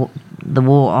during the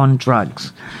war on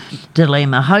drugs. De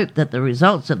Lima hoped that the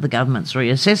results of the government's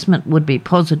reassessment would be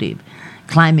positive,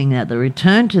 claiming that the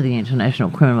return to the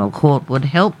International Criminal Court would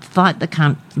help fight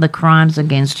the crimes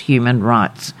against human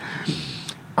rights.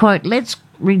 Quote, let's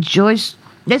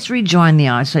rejoin the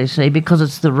ICC because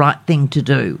it's the right thing to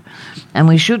do, and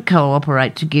we should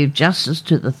cooperate to give justice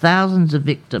to the thousands of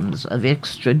victims of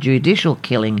extrajudicial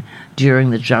killing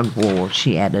during the drug war,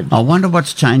 she added. I wonder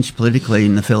what's changed politically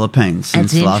in the Philippines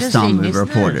since That's last time we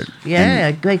interesting, reported. isn't it?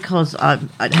 Yeah, because I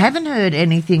haven't heard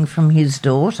anything from his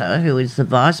daughter, who is the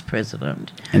vice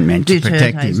president, And meant to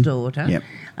protect Duterte's him. daughter. Yep.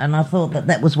 And I thought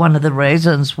that was one of the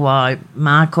reasons why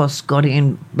Marcos got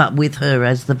in, but with her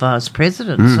as the vice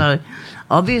president. So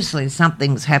obviously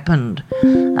something's happened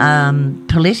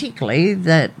politically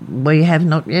that we have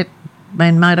not yet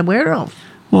been made aware of.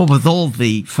 Well, with all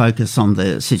the focus on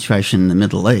the situation in the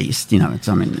Middle East,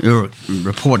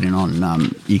 reporting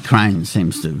on Ukraine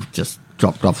seems to have just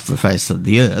dropped off the face of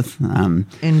the earth.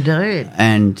 Indeed.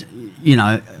 And,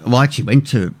 I actually went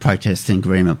to a protest in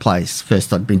Grima Place.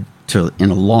 First I'd been to in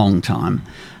a long time.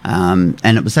 And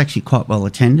it was actually quite well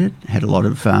attended. Had a lot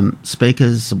of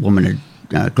speakers. A woman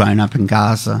had grown up in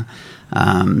Gaza,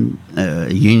 a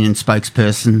union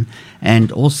spokesperson, and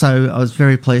also I was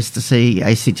very pleased to see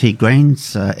ACT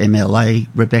Greens MLA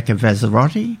Rebecca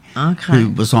Vazzarotti, who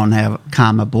was on our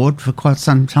Karma board for quite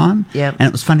some time. Yep. And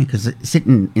it was funny because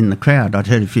sitting in the crowd, I'd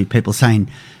heard a few people saying,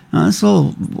 "Oh, it's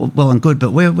all well and good,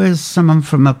 but where's someone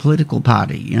from a political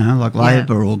party, like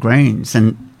Labor or Greens?"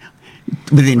 And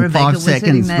within Rebecca 5 was sitting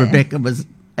seconds, there. Rebecca was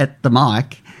at the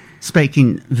mic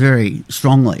speaking very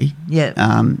strongly that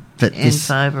In this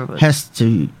favour of it. has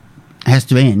to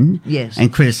end, Yes.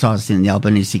 and criticising the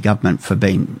Albanese government for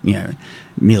being,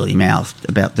 mealy-mouthed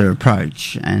about their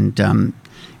approach. And,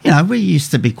 we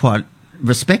used to be quite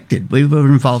respected. We were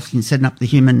involved in setting up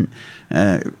the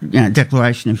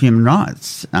Declaration of Human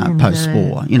Rights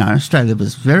post-war. Australia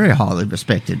was very highly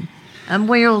respected. And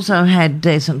we also had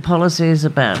decent policies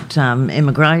about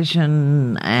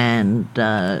immigration and,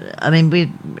 the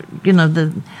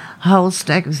whole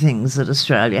stack of things that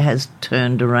Australia has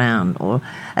turned around or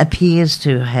appears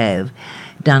to have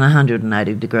done a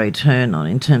 180-degree turn on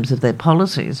in terms of their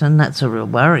policies, and that's a real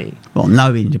worry. Well,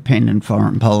 no independent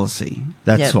foreign policy.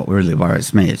 That's what really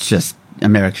worries me. It's just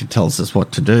America tells us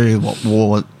what to do, what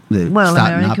war they're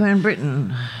starting America up. and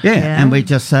Britain. Yeah, and we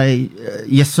just say,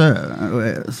 yes, sir,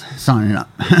 we're signing up.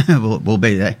 we'll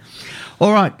be there.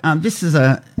 All right, this is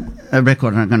a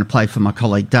record I'm going to play for my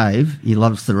colleague Dave. He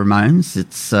loves the Ramones.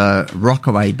 It's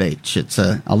Rockaway Beach. It's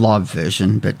a live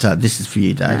version, but this is for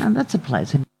you, Dave. Yeah, that's a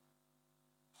place.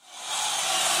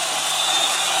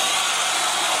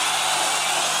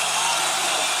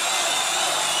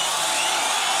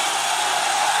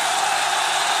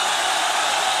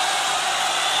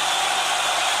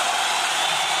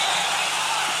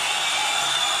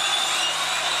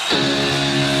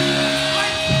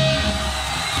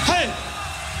 Hey,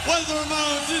 what's the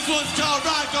Ramones? This one's called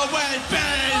Rockaway Beach.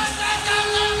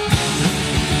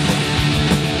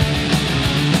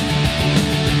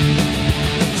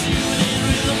 Shooting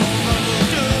rhythm from the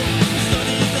good,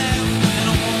 study them,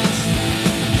 and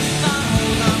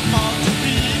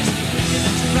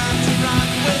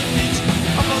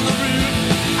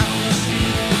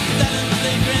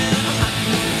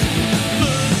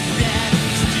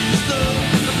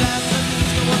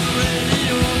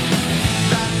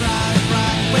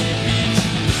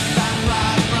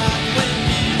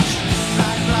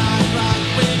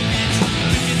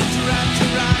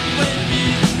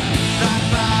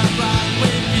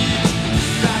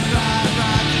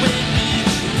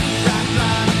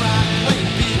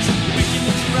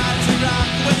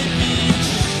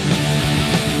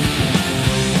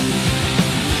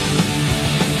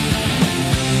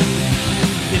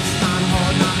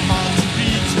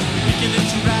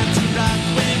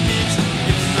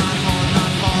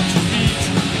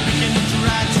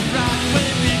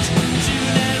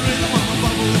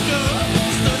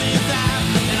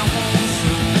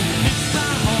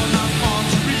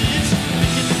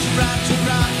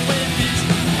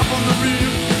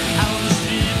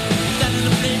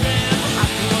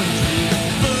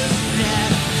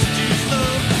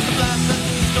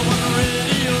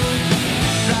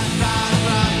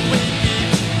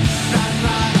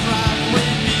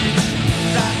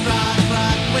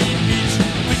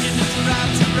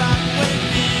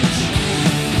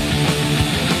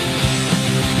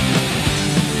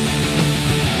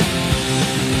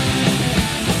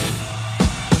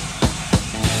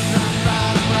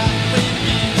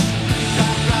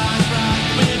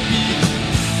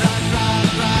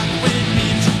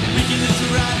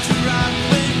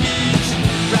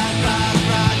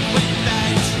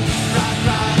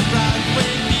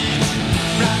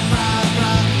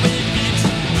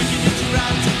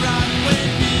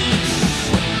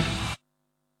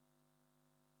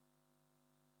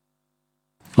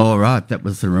All right, that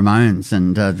was the Ramones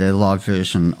and their live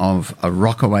version of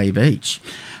Rockaway Beach.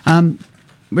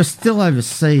 We're still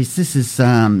overseas. This is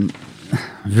a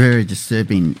very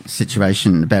disturbing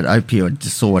situation about opioid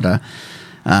disorder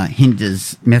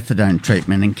hinders methadone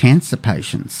treatment in cancer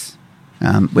patients.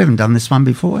 We haven't done this one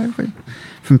before, have we?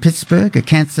 From Pittsburgh, a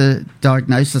cancer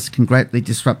diagnosis can greatly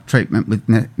disrupt treatment with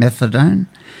methadone,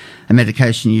 a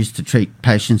medication used to treat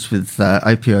patients with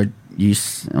opioid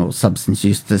use or substance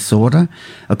use disorder,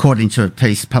 according to a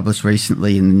piece published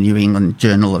recently in the New England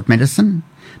Journal of Medicine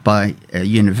by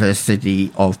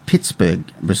University of Pittsburgh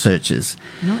researchers.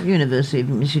 Not University of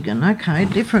Michigan. Okay,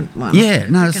 different one. Yeah,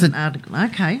 no, it's Different article.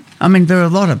 Okay. I mean, there are a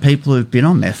lot of people who've been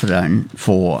on methadone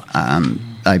for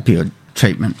opioid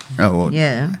treatment.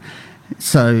 Yeah.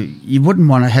 So you wouldn't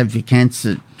want to have your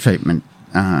cancer treatment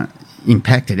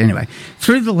impacted anyway.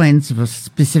 Through the lens of a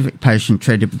specific patient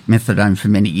treated with methadone for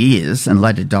many years and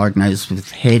later diagnosed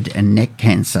with head and neck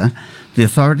cancer, the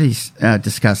authorities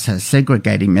discuss how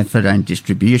segregating methadone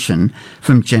distribution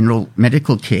from general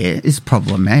medical care is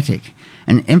problematic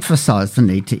and emphasise the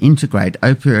need to integrate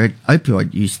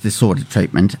opioid use disorder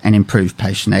treatment and improve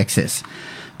patient access.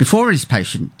 Before his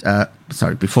cancer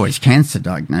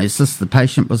diagnosis, the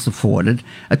patient was afforded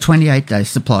a 28-day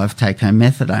supply of take-home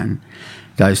methadone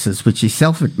doses, which he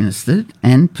self-administered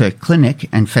and, per clinic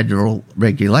and federal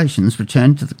regulations,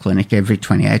 returned to the clinic every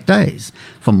 28 days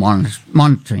for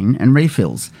monitoring and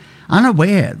refills.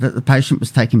 Unaware that the patient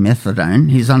was taking methadone,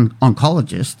 his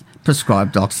oncologist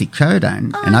prescribed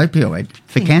oxycodone, an opioid,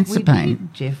 for cancer pain.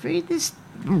 Jeffrey, this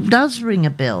does ring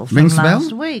a bell from Rings a bell?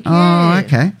 last week. Oh, yeah.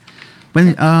 okay.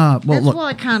 That's why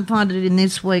I can't find it in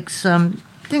this week's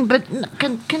thing, but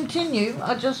continue.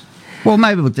 Well,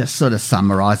 maybe we'll just sort of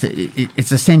summarise it.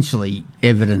 It's essentially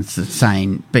evidence that's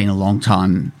saying, being a long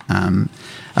time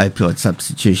opioid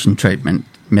substitution treatment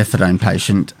methadone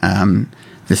patient,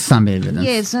 there's some evidence.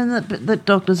 Yes, and that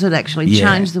doctors had actually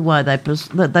changed the way that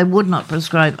they would not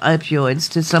prescribe opioids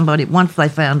to somebody once they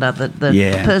found out that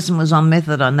the person was on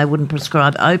methadone. They wouldn't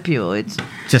prescribe opioids.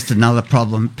 Just another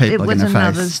problem people are going to face.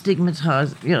 It was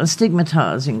another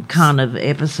stigmatising kind of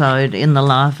episode in the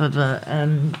life of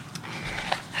a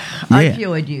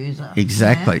opioid user.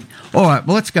 Exactly. Yeah? All right,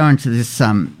 well, let's go into this.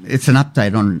 It's an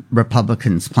update on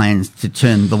Republicans' plans to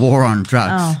turn the war on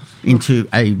drugs into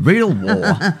a real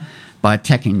war by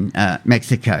attacking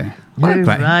Mexico.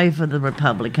 Hooray for the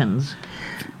Republicans.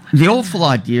 The awful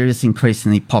idea is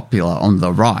increasingly popular on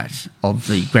the right of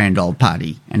the Grand Old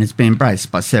Party and has been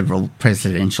embraced by several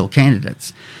presidential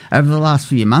candidates. Over the last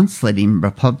few months, leading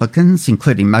Republicans,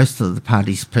 including most of the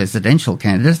party's presidential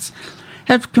candidates,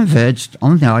 have converged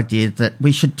on the idea that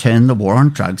we should turn the war on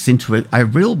drugs into a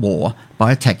real war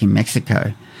by attacking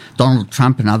Mexico. Donald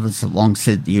Trump and others have long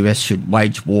said the US should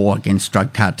wage war against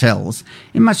drug cartels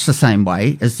in much the same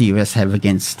way as the US have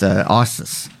against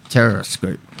ISIS, terrorist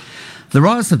group. The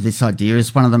rise of this idea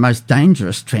is one of the most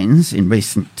dangerous trends in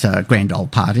recent Grand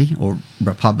Old Party or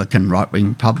Republican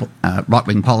right-wing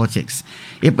politics.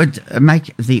 It would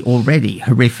make the already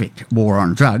horrific war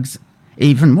on drugs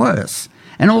even worse,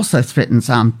 and also threatens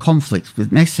armed conflict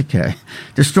with Mexico,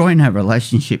 destroying our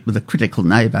relationship with a critical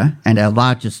neighbour and our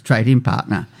largest trading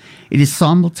partner. It is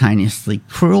simultaneously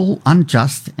cruel,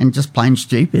 unjust, and just plain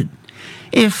stupid.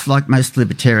 If, like most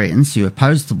libertarians, you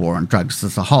oppose the war on drugs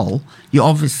as a whole, you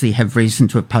obviously have reason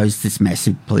to oppose this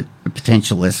massive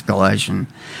potential escalation.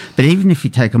 But even if you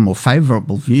take a more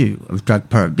favourable view of drug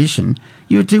prohibition,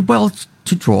 you would do well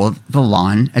to draw the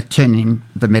line at turning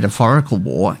the metaphorical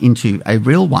war into a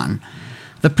real one.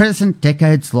 The present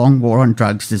decades-long war on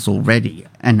drugs is already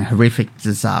an horrific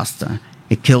disaster.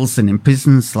 It kills and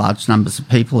imprisons large numbers of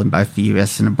people in both the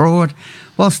US and abroad,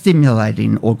 while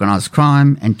stimulating organised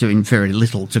crime and doing very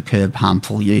little to curb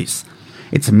harmful use.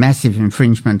 It's a massive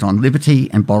infringement on liberty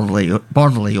and bodily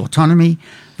autonomy.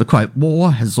 The, quote,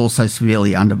 war has also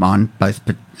severely undermined both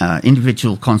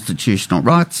individual constitutional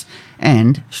rights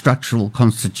and structural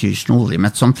constitutional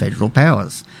limits on federal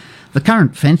powers. The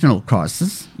current fentanyl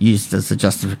crisis, used as a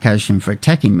justification for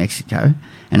attacking Mexico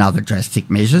and other drastic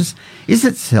measures, is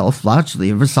itself largely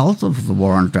a result of the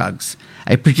war on drugs,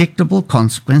 a predictable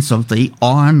consequence of the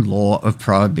iron law of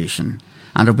prohibition,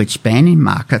 under which banning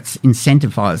markets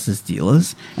incentivises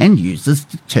dealers and users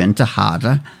to turn to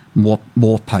harder,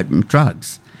 more potent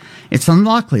drugs. It's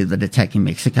unlikely that attacking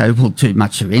Mexico will do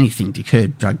much of anything to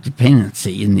curb drug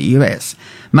dependency in the US.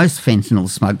 Most fentanyl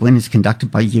smuggling is conducted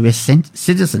by US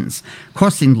citizens,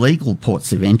 crossing legal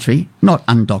ports of entry, not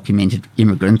undocumented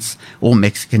immigrants or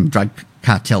Mexican drug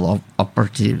cartel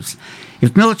operatives.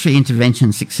 If military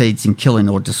intervention succeeds in killing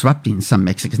or disrupting some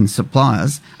Mexican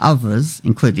suppliers, others,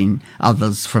 including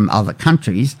others from other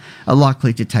countries, are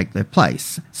likely to take their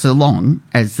place, so long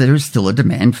as there is still a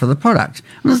demand for the product.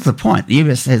 And that's the point. The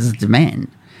US has a demand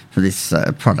for this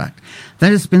product.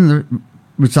 That has been the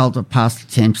result of past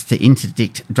attempts to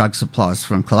interdict drug supplies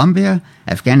from Colombia,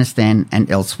 Afghanistan and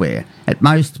elsewhere. At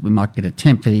most, we might get a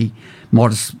temporary,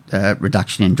 modest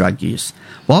reduction in drug use.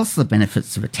 Whilst the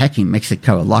benefits of attacking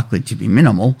Mexico are likely to be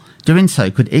minimal, doing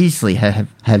so could easily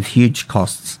have huge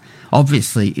costs.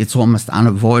 Obviously, it's almost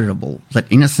unavoidable that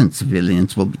innocent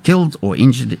civilians will be killed or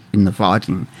injured in the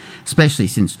fighting, especially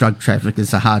since drug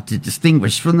traffickers are hard to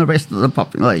distinguish from the rest of the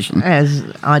population. As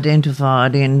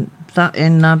identified in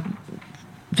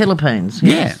Philippines.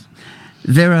 Yes. Yeah.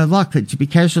 There are likely to be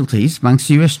casualties amongst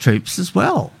US troops as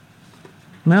well.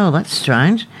 Well, that's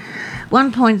strange. The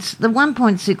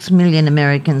 1.6 million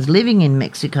Americans living in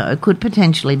Mexico could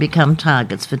potentially become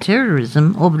targets for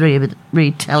terrorism or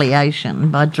retaliation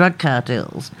by drug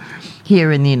cartels.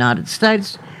 Here in the United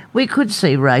States, we could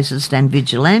see racist and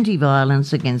vigilante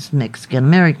violence against Mexican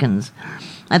Americans.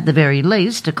 At the very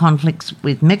least, a conflict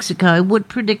with Mexico would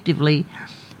predictably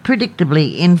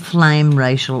inflame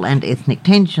racial and ethnic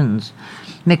tensions.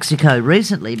 Mexico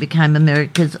recently became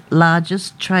America's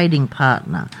largest trading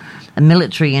partner. A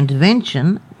military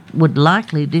intervention would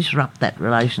likely disrupt that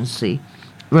relationship,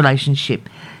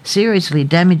 seriously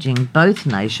damaging both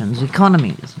nations'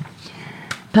 economies.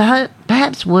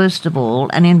 Perhaps worst of all,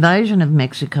 an invasion of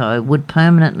Mexico would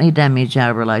permanently damage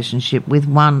our relationship with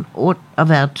one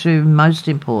of our two most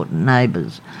important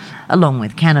neighbours, along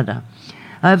with Canada.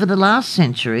 Over the last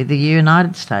century, the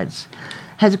United States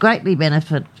has greatly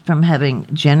benefited from having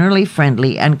generally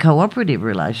friendly and cooperative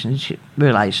relations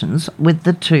with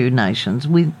the two nations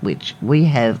with which we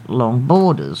have long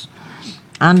borders.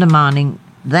 Undermining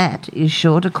that is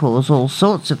sure to cause all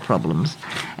sorts of problems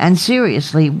and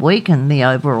seriously weaken the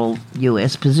overall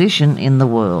US position in the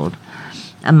world.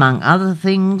 Among other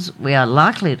things, we are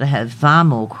likely to have far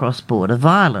more cross-border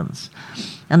violence,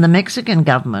 and the Mexican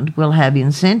government will have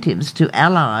incentives to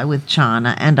ally with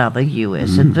China and other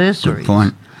US adversaries. Good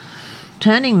point.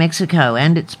 Turning Mexico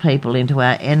and its people into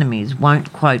our enemies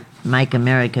won't, quote, make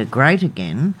America great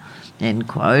again, end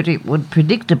quote. It would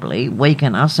predictably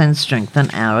weaken us and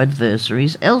strengthen our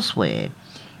adversaries elsewhere.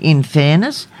 In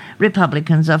fairness,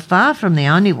 Republicans are far from the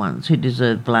only ones who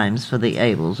deserve blames for the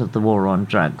evils of the war on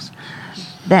drugs.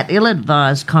 That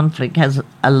ill-advised conflict has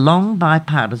a long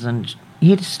bipartisan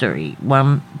history,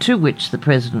 one to which the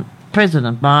President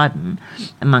Biden,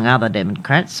 among other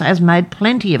Democrats, has made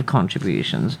plenty of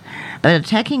contributions, but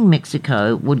attacking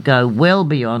Mexico would go well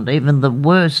beyond even the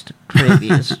worst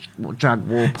previous drug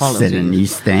war policies. Set a new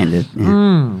standard.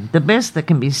 Yeah. The best that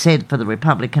can be said for the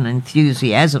Republican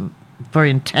enthusiasm for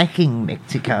attacking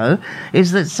Mexico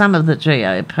is that some of the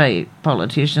GOP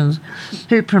politicians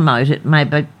who promote it may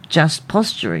be just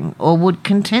posturing or would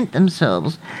content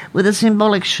themselves with a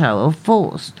symbolic show of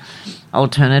force.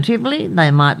 Alternatively, they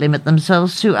might limit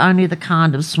themselves to only the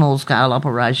kind of small-scale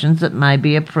operations that may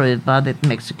be approved by the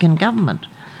Mexican government.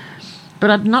 But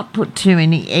I'd not put too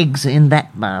many eggs in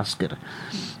that basket.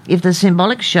 If the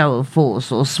symbolic show of force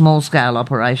or small-scale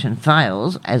operation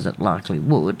fails, as it likely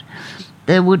would,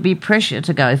 there would be pressure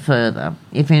to go further.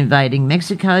 If invading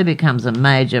Mexico becomes a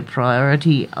major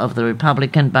priority of the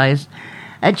Republican base,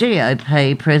 a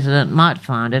GOP president might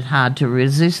find it hard to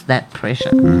resist that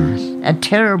pressure. A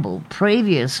terrible,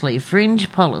 previously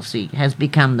fringe policy has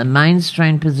become the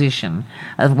mainstream position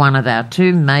of one of our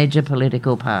two major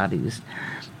political parties.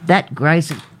 That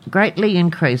greatly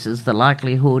increases the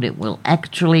likelihood it will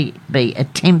actually be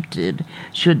attempted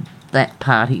should that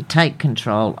party take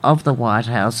control of the White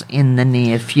House in the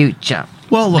near future,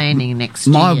 meaning next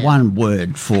year. My one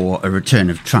word for a return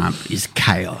of Trump is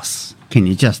chaos. Can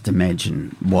you just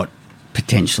imagine what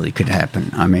potentially could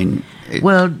happen? I mean...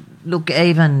 Well, look,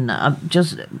 even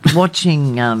just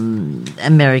watching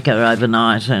America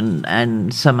overnight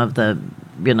and some of the,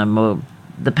 more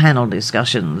the panel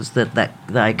discussions that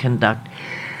they conduct,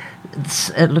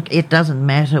 it doesn't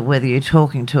matter whether you're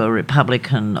talking to a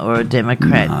Republican or a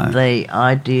Democrat. No. The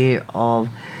idea of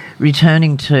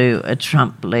returning to a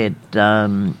Trump-led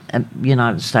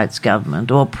United States government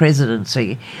or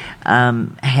presidency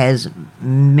has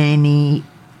many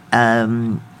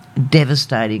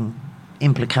devastating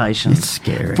implications It's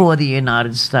scary. for the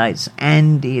United States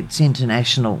and its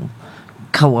international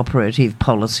cooperative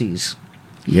policies.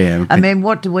 Yeah. I mean,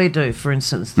 what do we do, for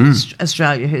instance,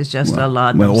 Australia, who's just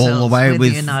allied We're themselves all the way with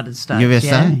with the United States?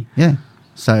 USA. Yeah.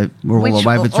 So we're all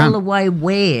away with Trump. All the way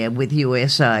where with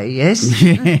USA, yes?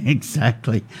 Yeah,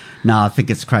 exactly. No, I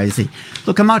think it's crazy.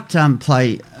 Look, I might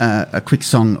play a quick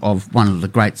song of one of the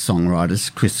great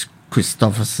songwriters, Chris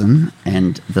Christopherson,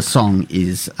 and the song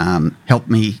is Help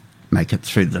Me Make It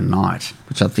Through the Night,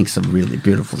 which I think is a really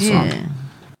beautiful song. Yeah.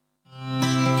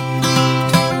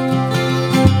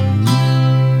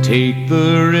 Take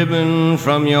the ribbon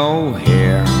from your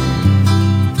hair,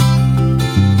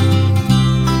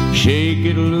 shake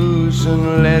it loose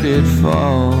and let it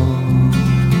fall,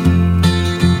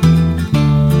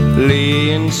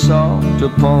 laying soft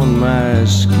upon my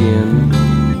skin,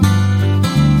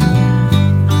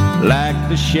 like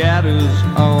the shadows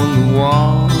on the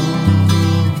wall.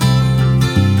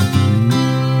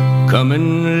 Come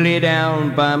and lay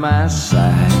down by my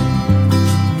side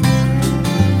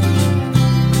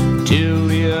till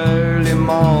the early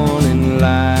morning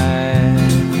light.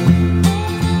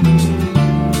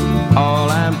 All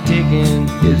I'm taking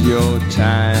is your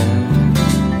time.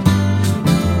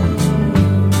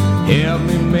 Help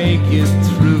me make it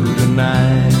through the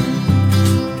night.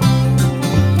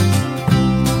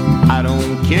 I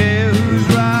don't care who's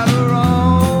right or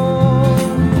wrong.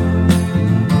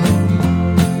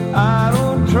 I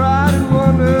don't try to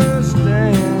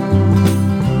understand.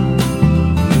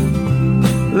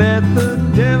 Let the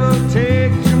devil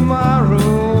take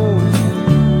tomorrow.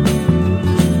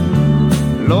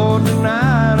 Lord,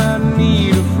 tonight I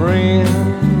need a friend.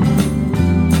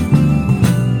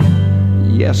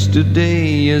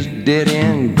 Yesterday is dead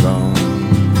and gone,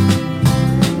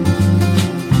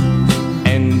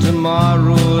 and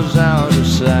tomorrow's out of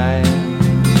sight.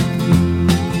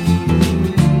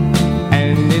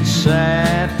 And it's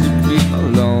sad to be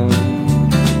alone.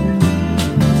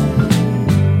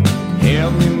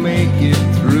 Help me make it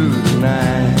through the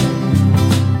night.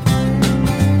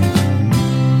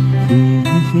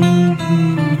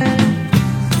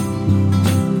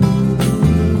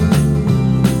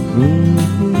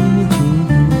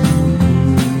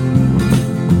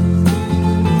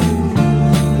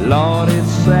 Lord, it's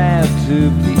sad to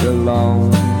be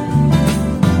alone.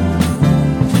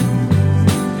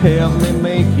 Help me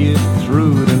make it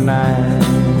through the night.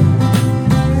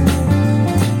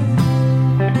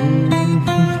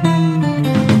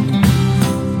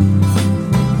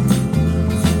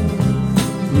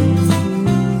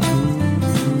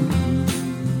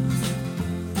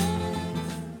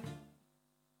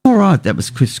 All right, that was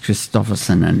Chris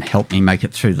Christopherson and Help Me Make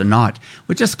It Through the Night.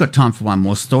 We've just got time for one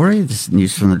more story. This is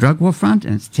news from the drug war front,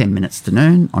 and it's 10 minutes to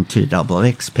noon on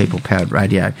 2XX, People Powered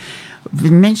Radio. I've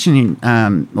been mentioning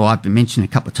a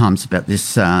couple of times about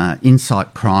this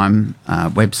Insight Crime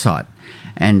website,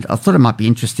 and I thought it might be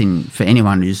interesting for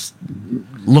anyone who's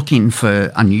looking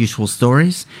for unusual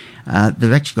stories.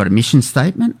 They've actually got a mission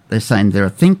statement. They're saying they're a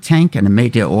think tank and a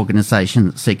media organisation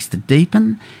that seeks to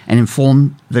deepen and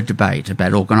inform the debate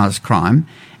about organised crime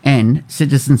and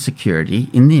citizen security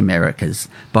in the Americas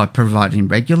by providing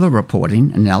regular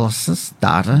reporting, analysis,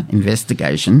 data,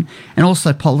 investigation, and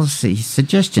also policy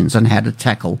suggestions on how to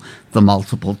tackle the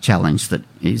multiple challenge that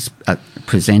is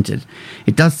presented.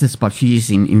 It does this by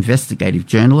fusing investigative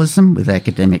journalism with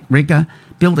academic rigour,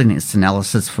 building its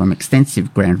analysis from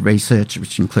extensive ground research,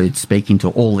 which includes speaking to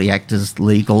all the actors,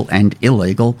 legal and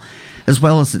illegal, as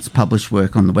well as its published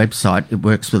work on the website. It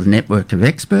works with a network of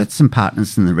experts and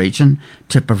partners in the region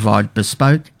to provide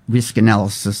bespoke risk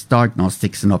analysis,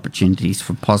 diagnostics and opportunities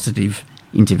for positive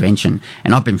intervention.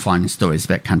 And I've been finding stories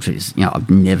about countries, I've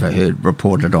never heard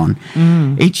reported on.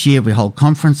 Each year we hold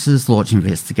conferences, launch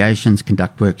investigations,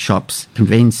 conduct workshops,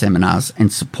 convene seminars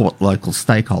and support local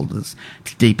stakeholders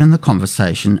to deepen the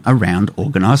conversation around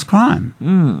organised crime.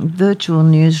 Virtual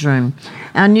newsroom.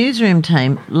 Our newsroom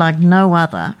team, like no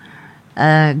other,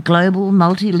 global,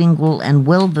 multilingual and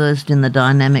well-versed in the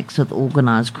dynamics of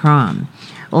organised crime.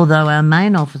 Although our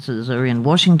main offices are in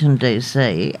Washington,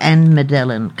 D.C. and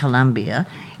Medellin, Colombia,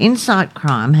 Insight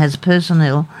Crime has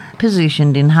personnel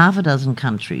positioned in half a dozen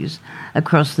countries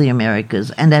across the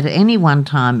Americas and at any one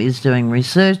time is doing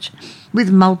research with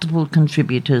multiple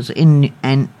contributors in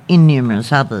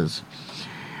numerous others.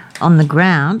 On the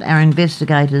ground, our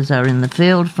investigators are in the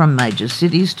field from major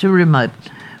cities to remote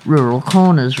rural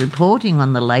corners, reporting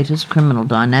on the latest criminal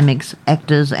dynamics,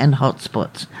 actors and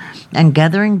hotspots, and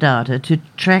gathering data to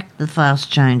track the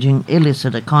fast-changing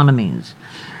illicit economies.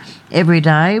 Every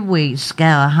day we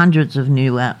scour hundreds of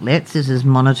new outlets, this is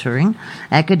monitoring,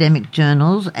 academic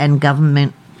journals and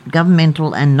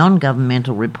governmental and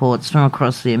non-governmental reports from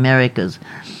across the Americas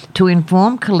to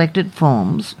inform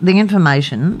the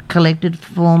information collected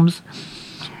forms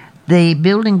the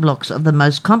building blocks of the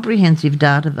most comprehensive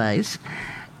database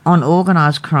on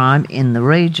organised crime in the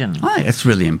region. Oh, it's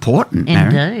really important,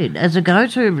 Marion. Indeed. As a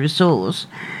go-to resource,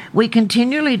 we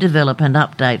continually develop and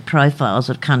update profiles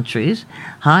of countries,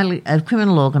 of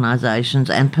criminal organisations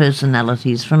and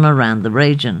personalities from around the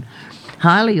region.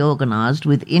 Highly organised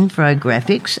with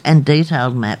infographics and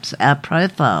detailed maps, our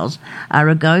profiles are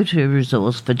a go-to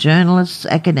resource for journalists,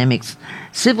 academics,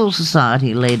 civil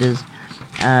society leaders,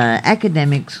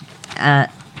 academics,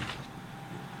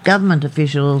 government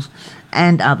officials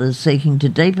and others seeking to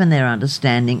deepen their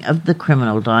understanding of the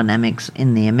criminal dynamics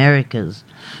in the Americas.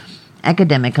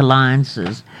 Academic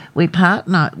alliances. We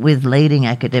partner with leading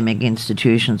academic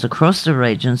institutions across the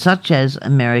region, such as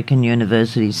American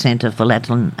University Centre for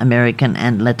Latin American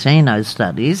and Latino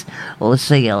Studies, or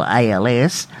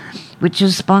CLALS, which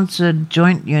has sponsored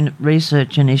joint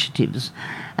research initiatives,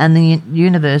 and the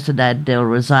Universidad del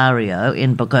Rosario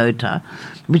in Bogota,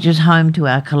 which is home to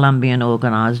our Colombian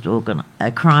Organised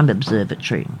Crime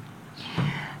Observatory.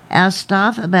 Our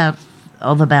staff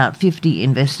of about 50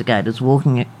 investigators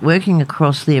working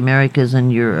across the Americas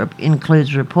and Europe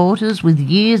includes reporters with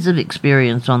years of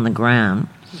experience on the ground,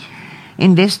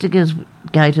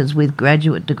 investigators with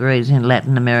graduate degrees in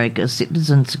Latin America,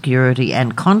 citizen security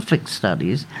and conflict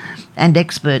studies, and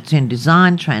experts in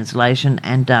design, translation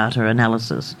and data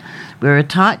analysis. We're a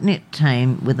tight-knit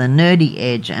team with a nerdy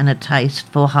edge and a taste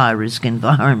for high-risk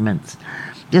environments.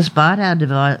 Despite our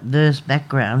diverse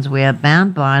backgrounds, we are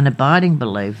bound by an abiding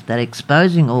belief that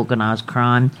exposing organised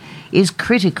crime is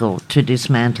critical to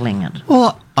dismantling it.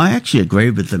 Well, I actually agree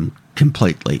with them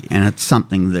completely, and it's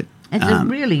something that... It's a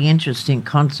really interesting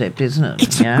concept, isn't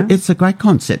it? It's a great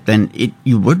concept, and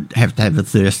you would have to have a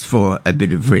thirst for a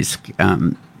bit of risk,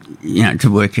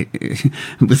 to work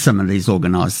with some of these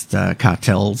organised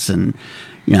cartels, and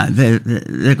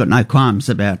they've got no qualms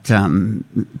about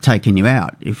taking you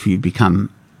out if you become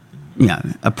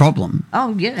a problem.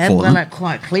 Oh yeah, well,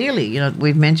 quite clearly.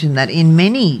 We've mentioned that in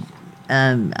many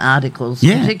articles,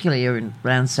 particularly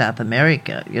around South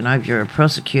America. If you're a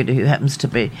prosecutor who happens to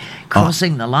be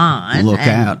crossing the line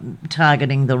and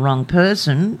targeting the wrong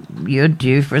person, you're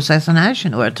due for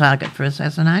assassination or a target for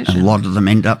assassination. A lot of them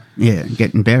end up,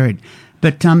 getting buried.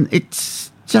 But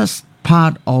it's just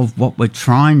part of what we're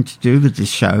trying to do with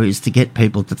this show is to get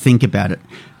people to think about it.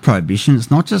 Prohibition is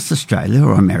not just Australia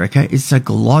or America, it's a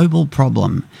global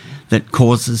problem that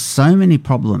causes so many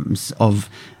problems of,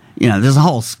 there's a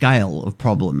whole scale of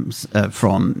problems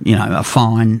from, a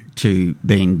fine to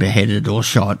being beheaded or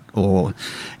shot or,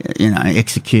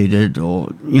 executed or,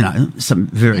 some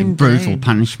very brutal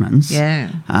punishments.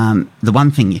 Yeah. The one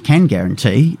thing you can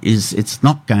guarantee is it's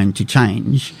not going to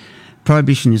change.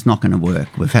 Prohibition is not going to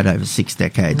work. We've had over 6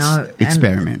 decades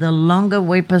experiment. And the longer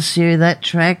we pursue that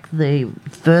track, the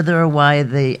further away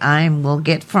the aim will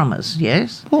get from us,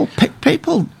 yes? Well,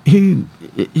 people who,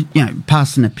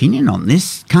 pass an opinion on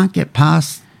this can't get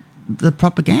past the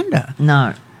propaganda.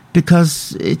 No.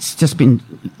 Because it's just been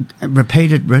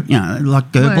repeated, like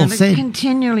Goebbels said.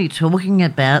 Continually talking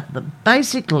about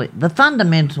basically the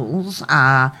fundamentals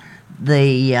are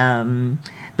the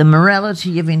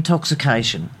morality of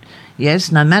intoxication.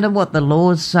 Yes, no matter what the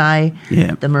laws say,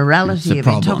 the morality of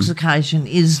intoxication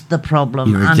is the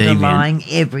problem underlying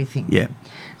everything. Yeah.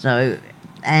 So,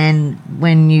 and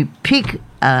when you pick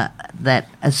that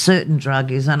a certain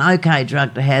drug is an okay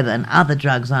drug to have and other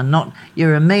drugs are not,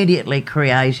 you're immediately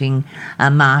creating a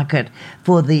market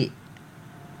for the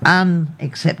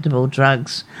unacceptable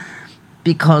drugs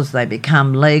because they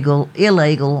become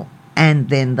illegal, and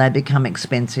then they become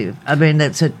expensive. I mean,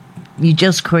 you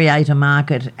just create a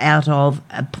market out of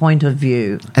a point of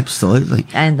view. Absolutely.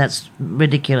 And that's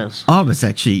ridiculous. I was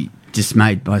actually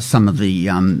dismayed by some of the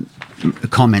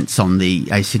comments on the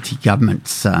ACT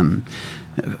government's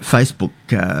Facebook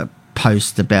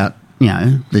post about,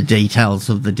 the details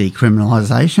of the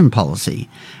decriminalisation policy.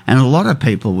 And a lot of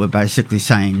people were basically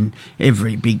saying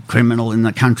every big criminal in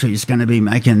the country is going to be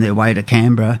making their way to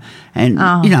Canberra. And,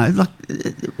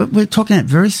 we're talking about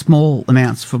very small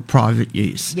amounts for private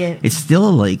use. Yeah. It's still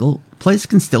illegal. Police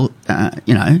can still,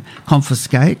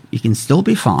 confiscate. You can still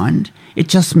be fined. It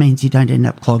just means you don't end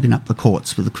up clogging up the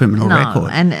courts with a criminal record.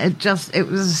 And it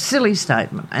was a silly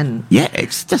statement. And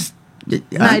it's just...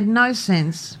 It made no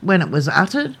sense when it was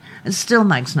uttered. It still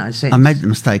makes no sense. I made the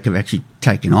mistake of actually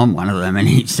taking on one of them, and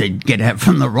he said, "Get out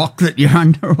from the rock that you're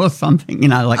under," or something.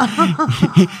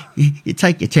 You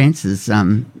take your chances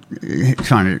trying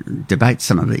to debate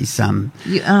some of these.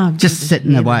 Just set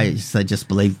in their ways. They just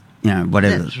believe,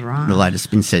 whatever the latest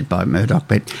been said by Murdoch.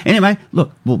 But anyway,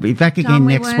 look, we'll be back again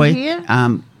next week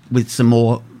with some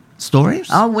more stories.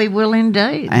 Oh, we will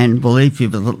indeed. And we'll leave you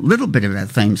with a little bit of our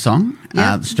theme song,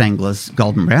 Yep. The Stranglers,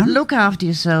 Golden Brown. Look after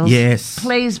yourselves. Yes.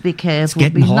 Please be careful.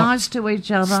 getting Be hot. nice to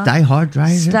each other. Stay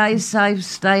hydrated. Stay safe.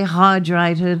 Stay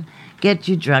hydrated. Get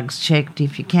your drugs checked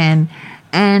if you can.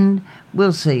 And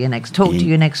we'll see you talk to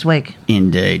you next week.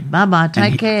 Indeed. Bye-bye. And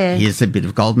Take care. Here's a bit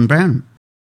of Golden Brown.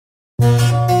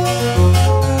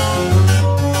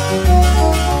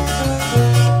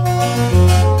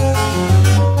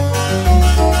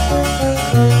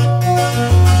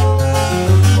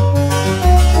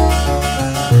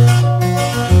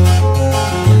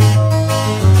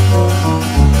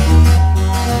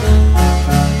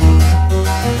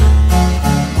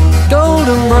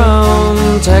 Golden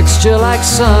brown, texture like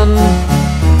sun,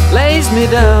 lays me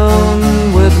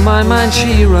down. With my mind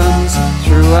she runs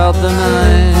throughout the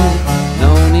night.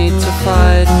 No need to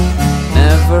fight,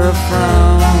 never a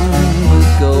frown with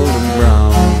golden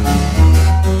brown.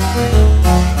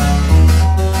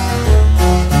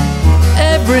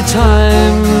 Every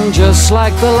time, just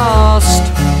like the last,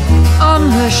 on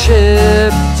her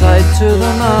ship, tied to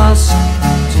the mast,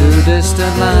 to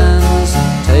distant lands,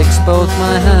 takes both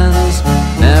my hands,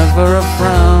 never a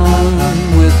frown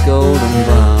with golden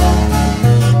brown.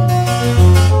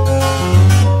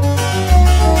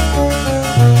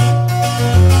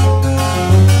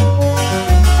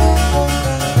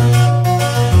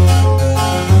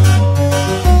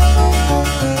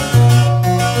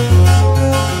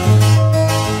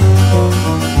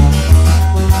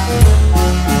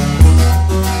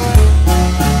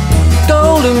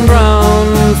 Golden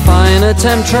brown, fine a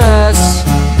temptress.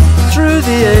 Through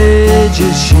the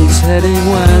ages she's heading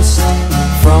west.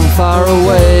 From far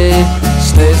away,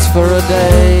 stays for a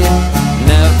day,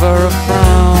 never a frown.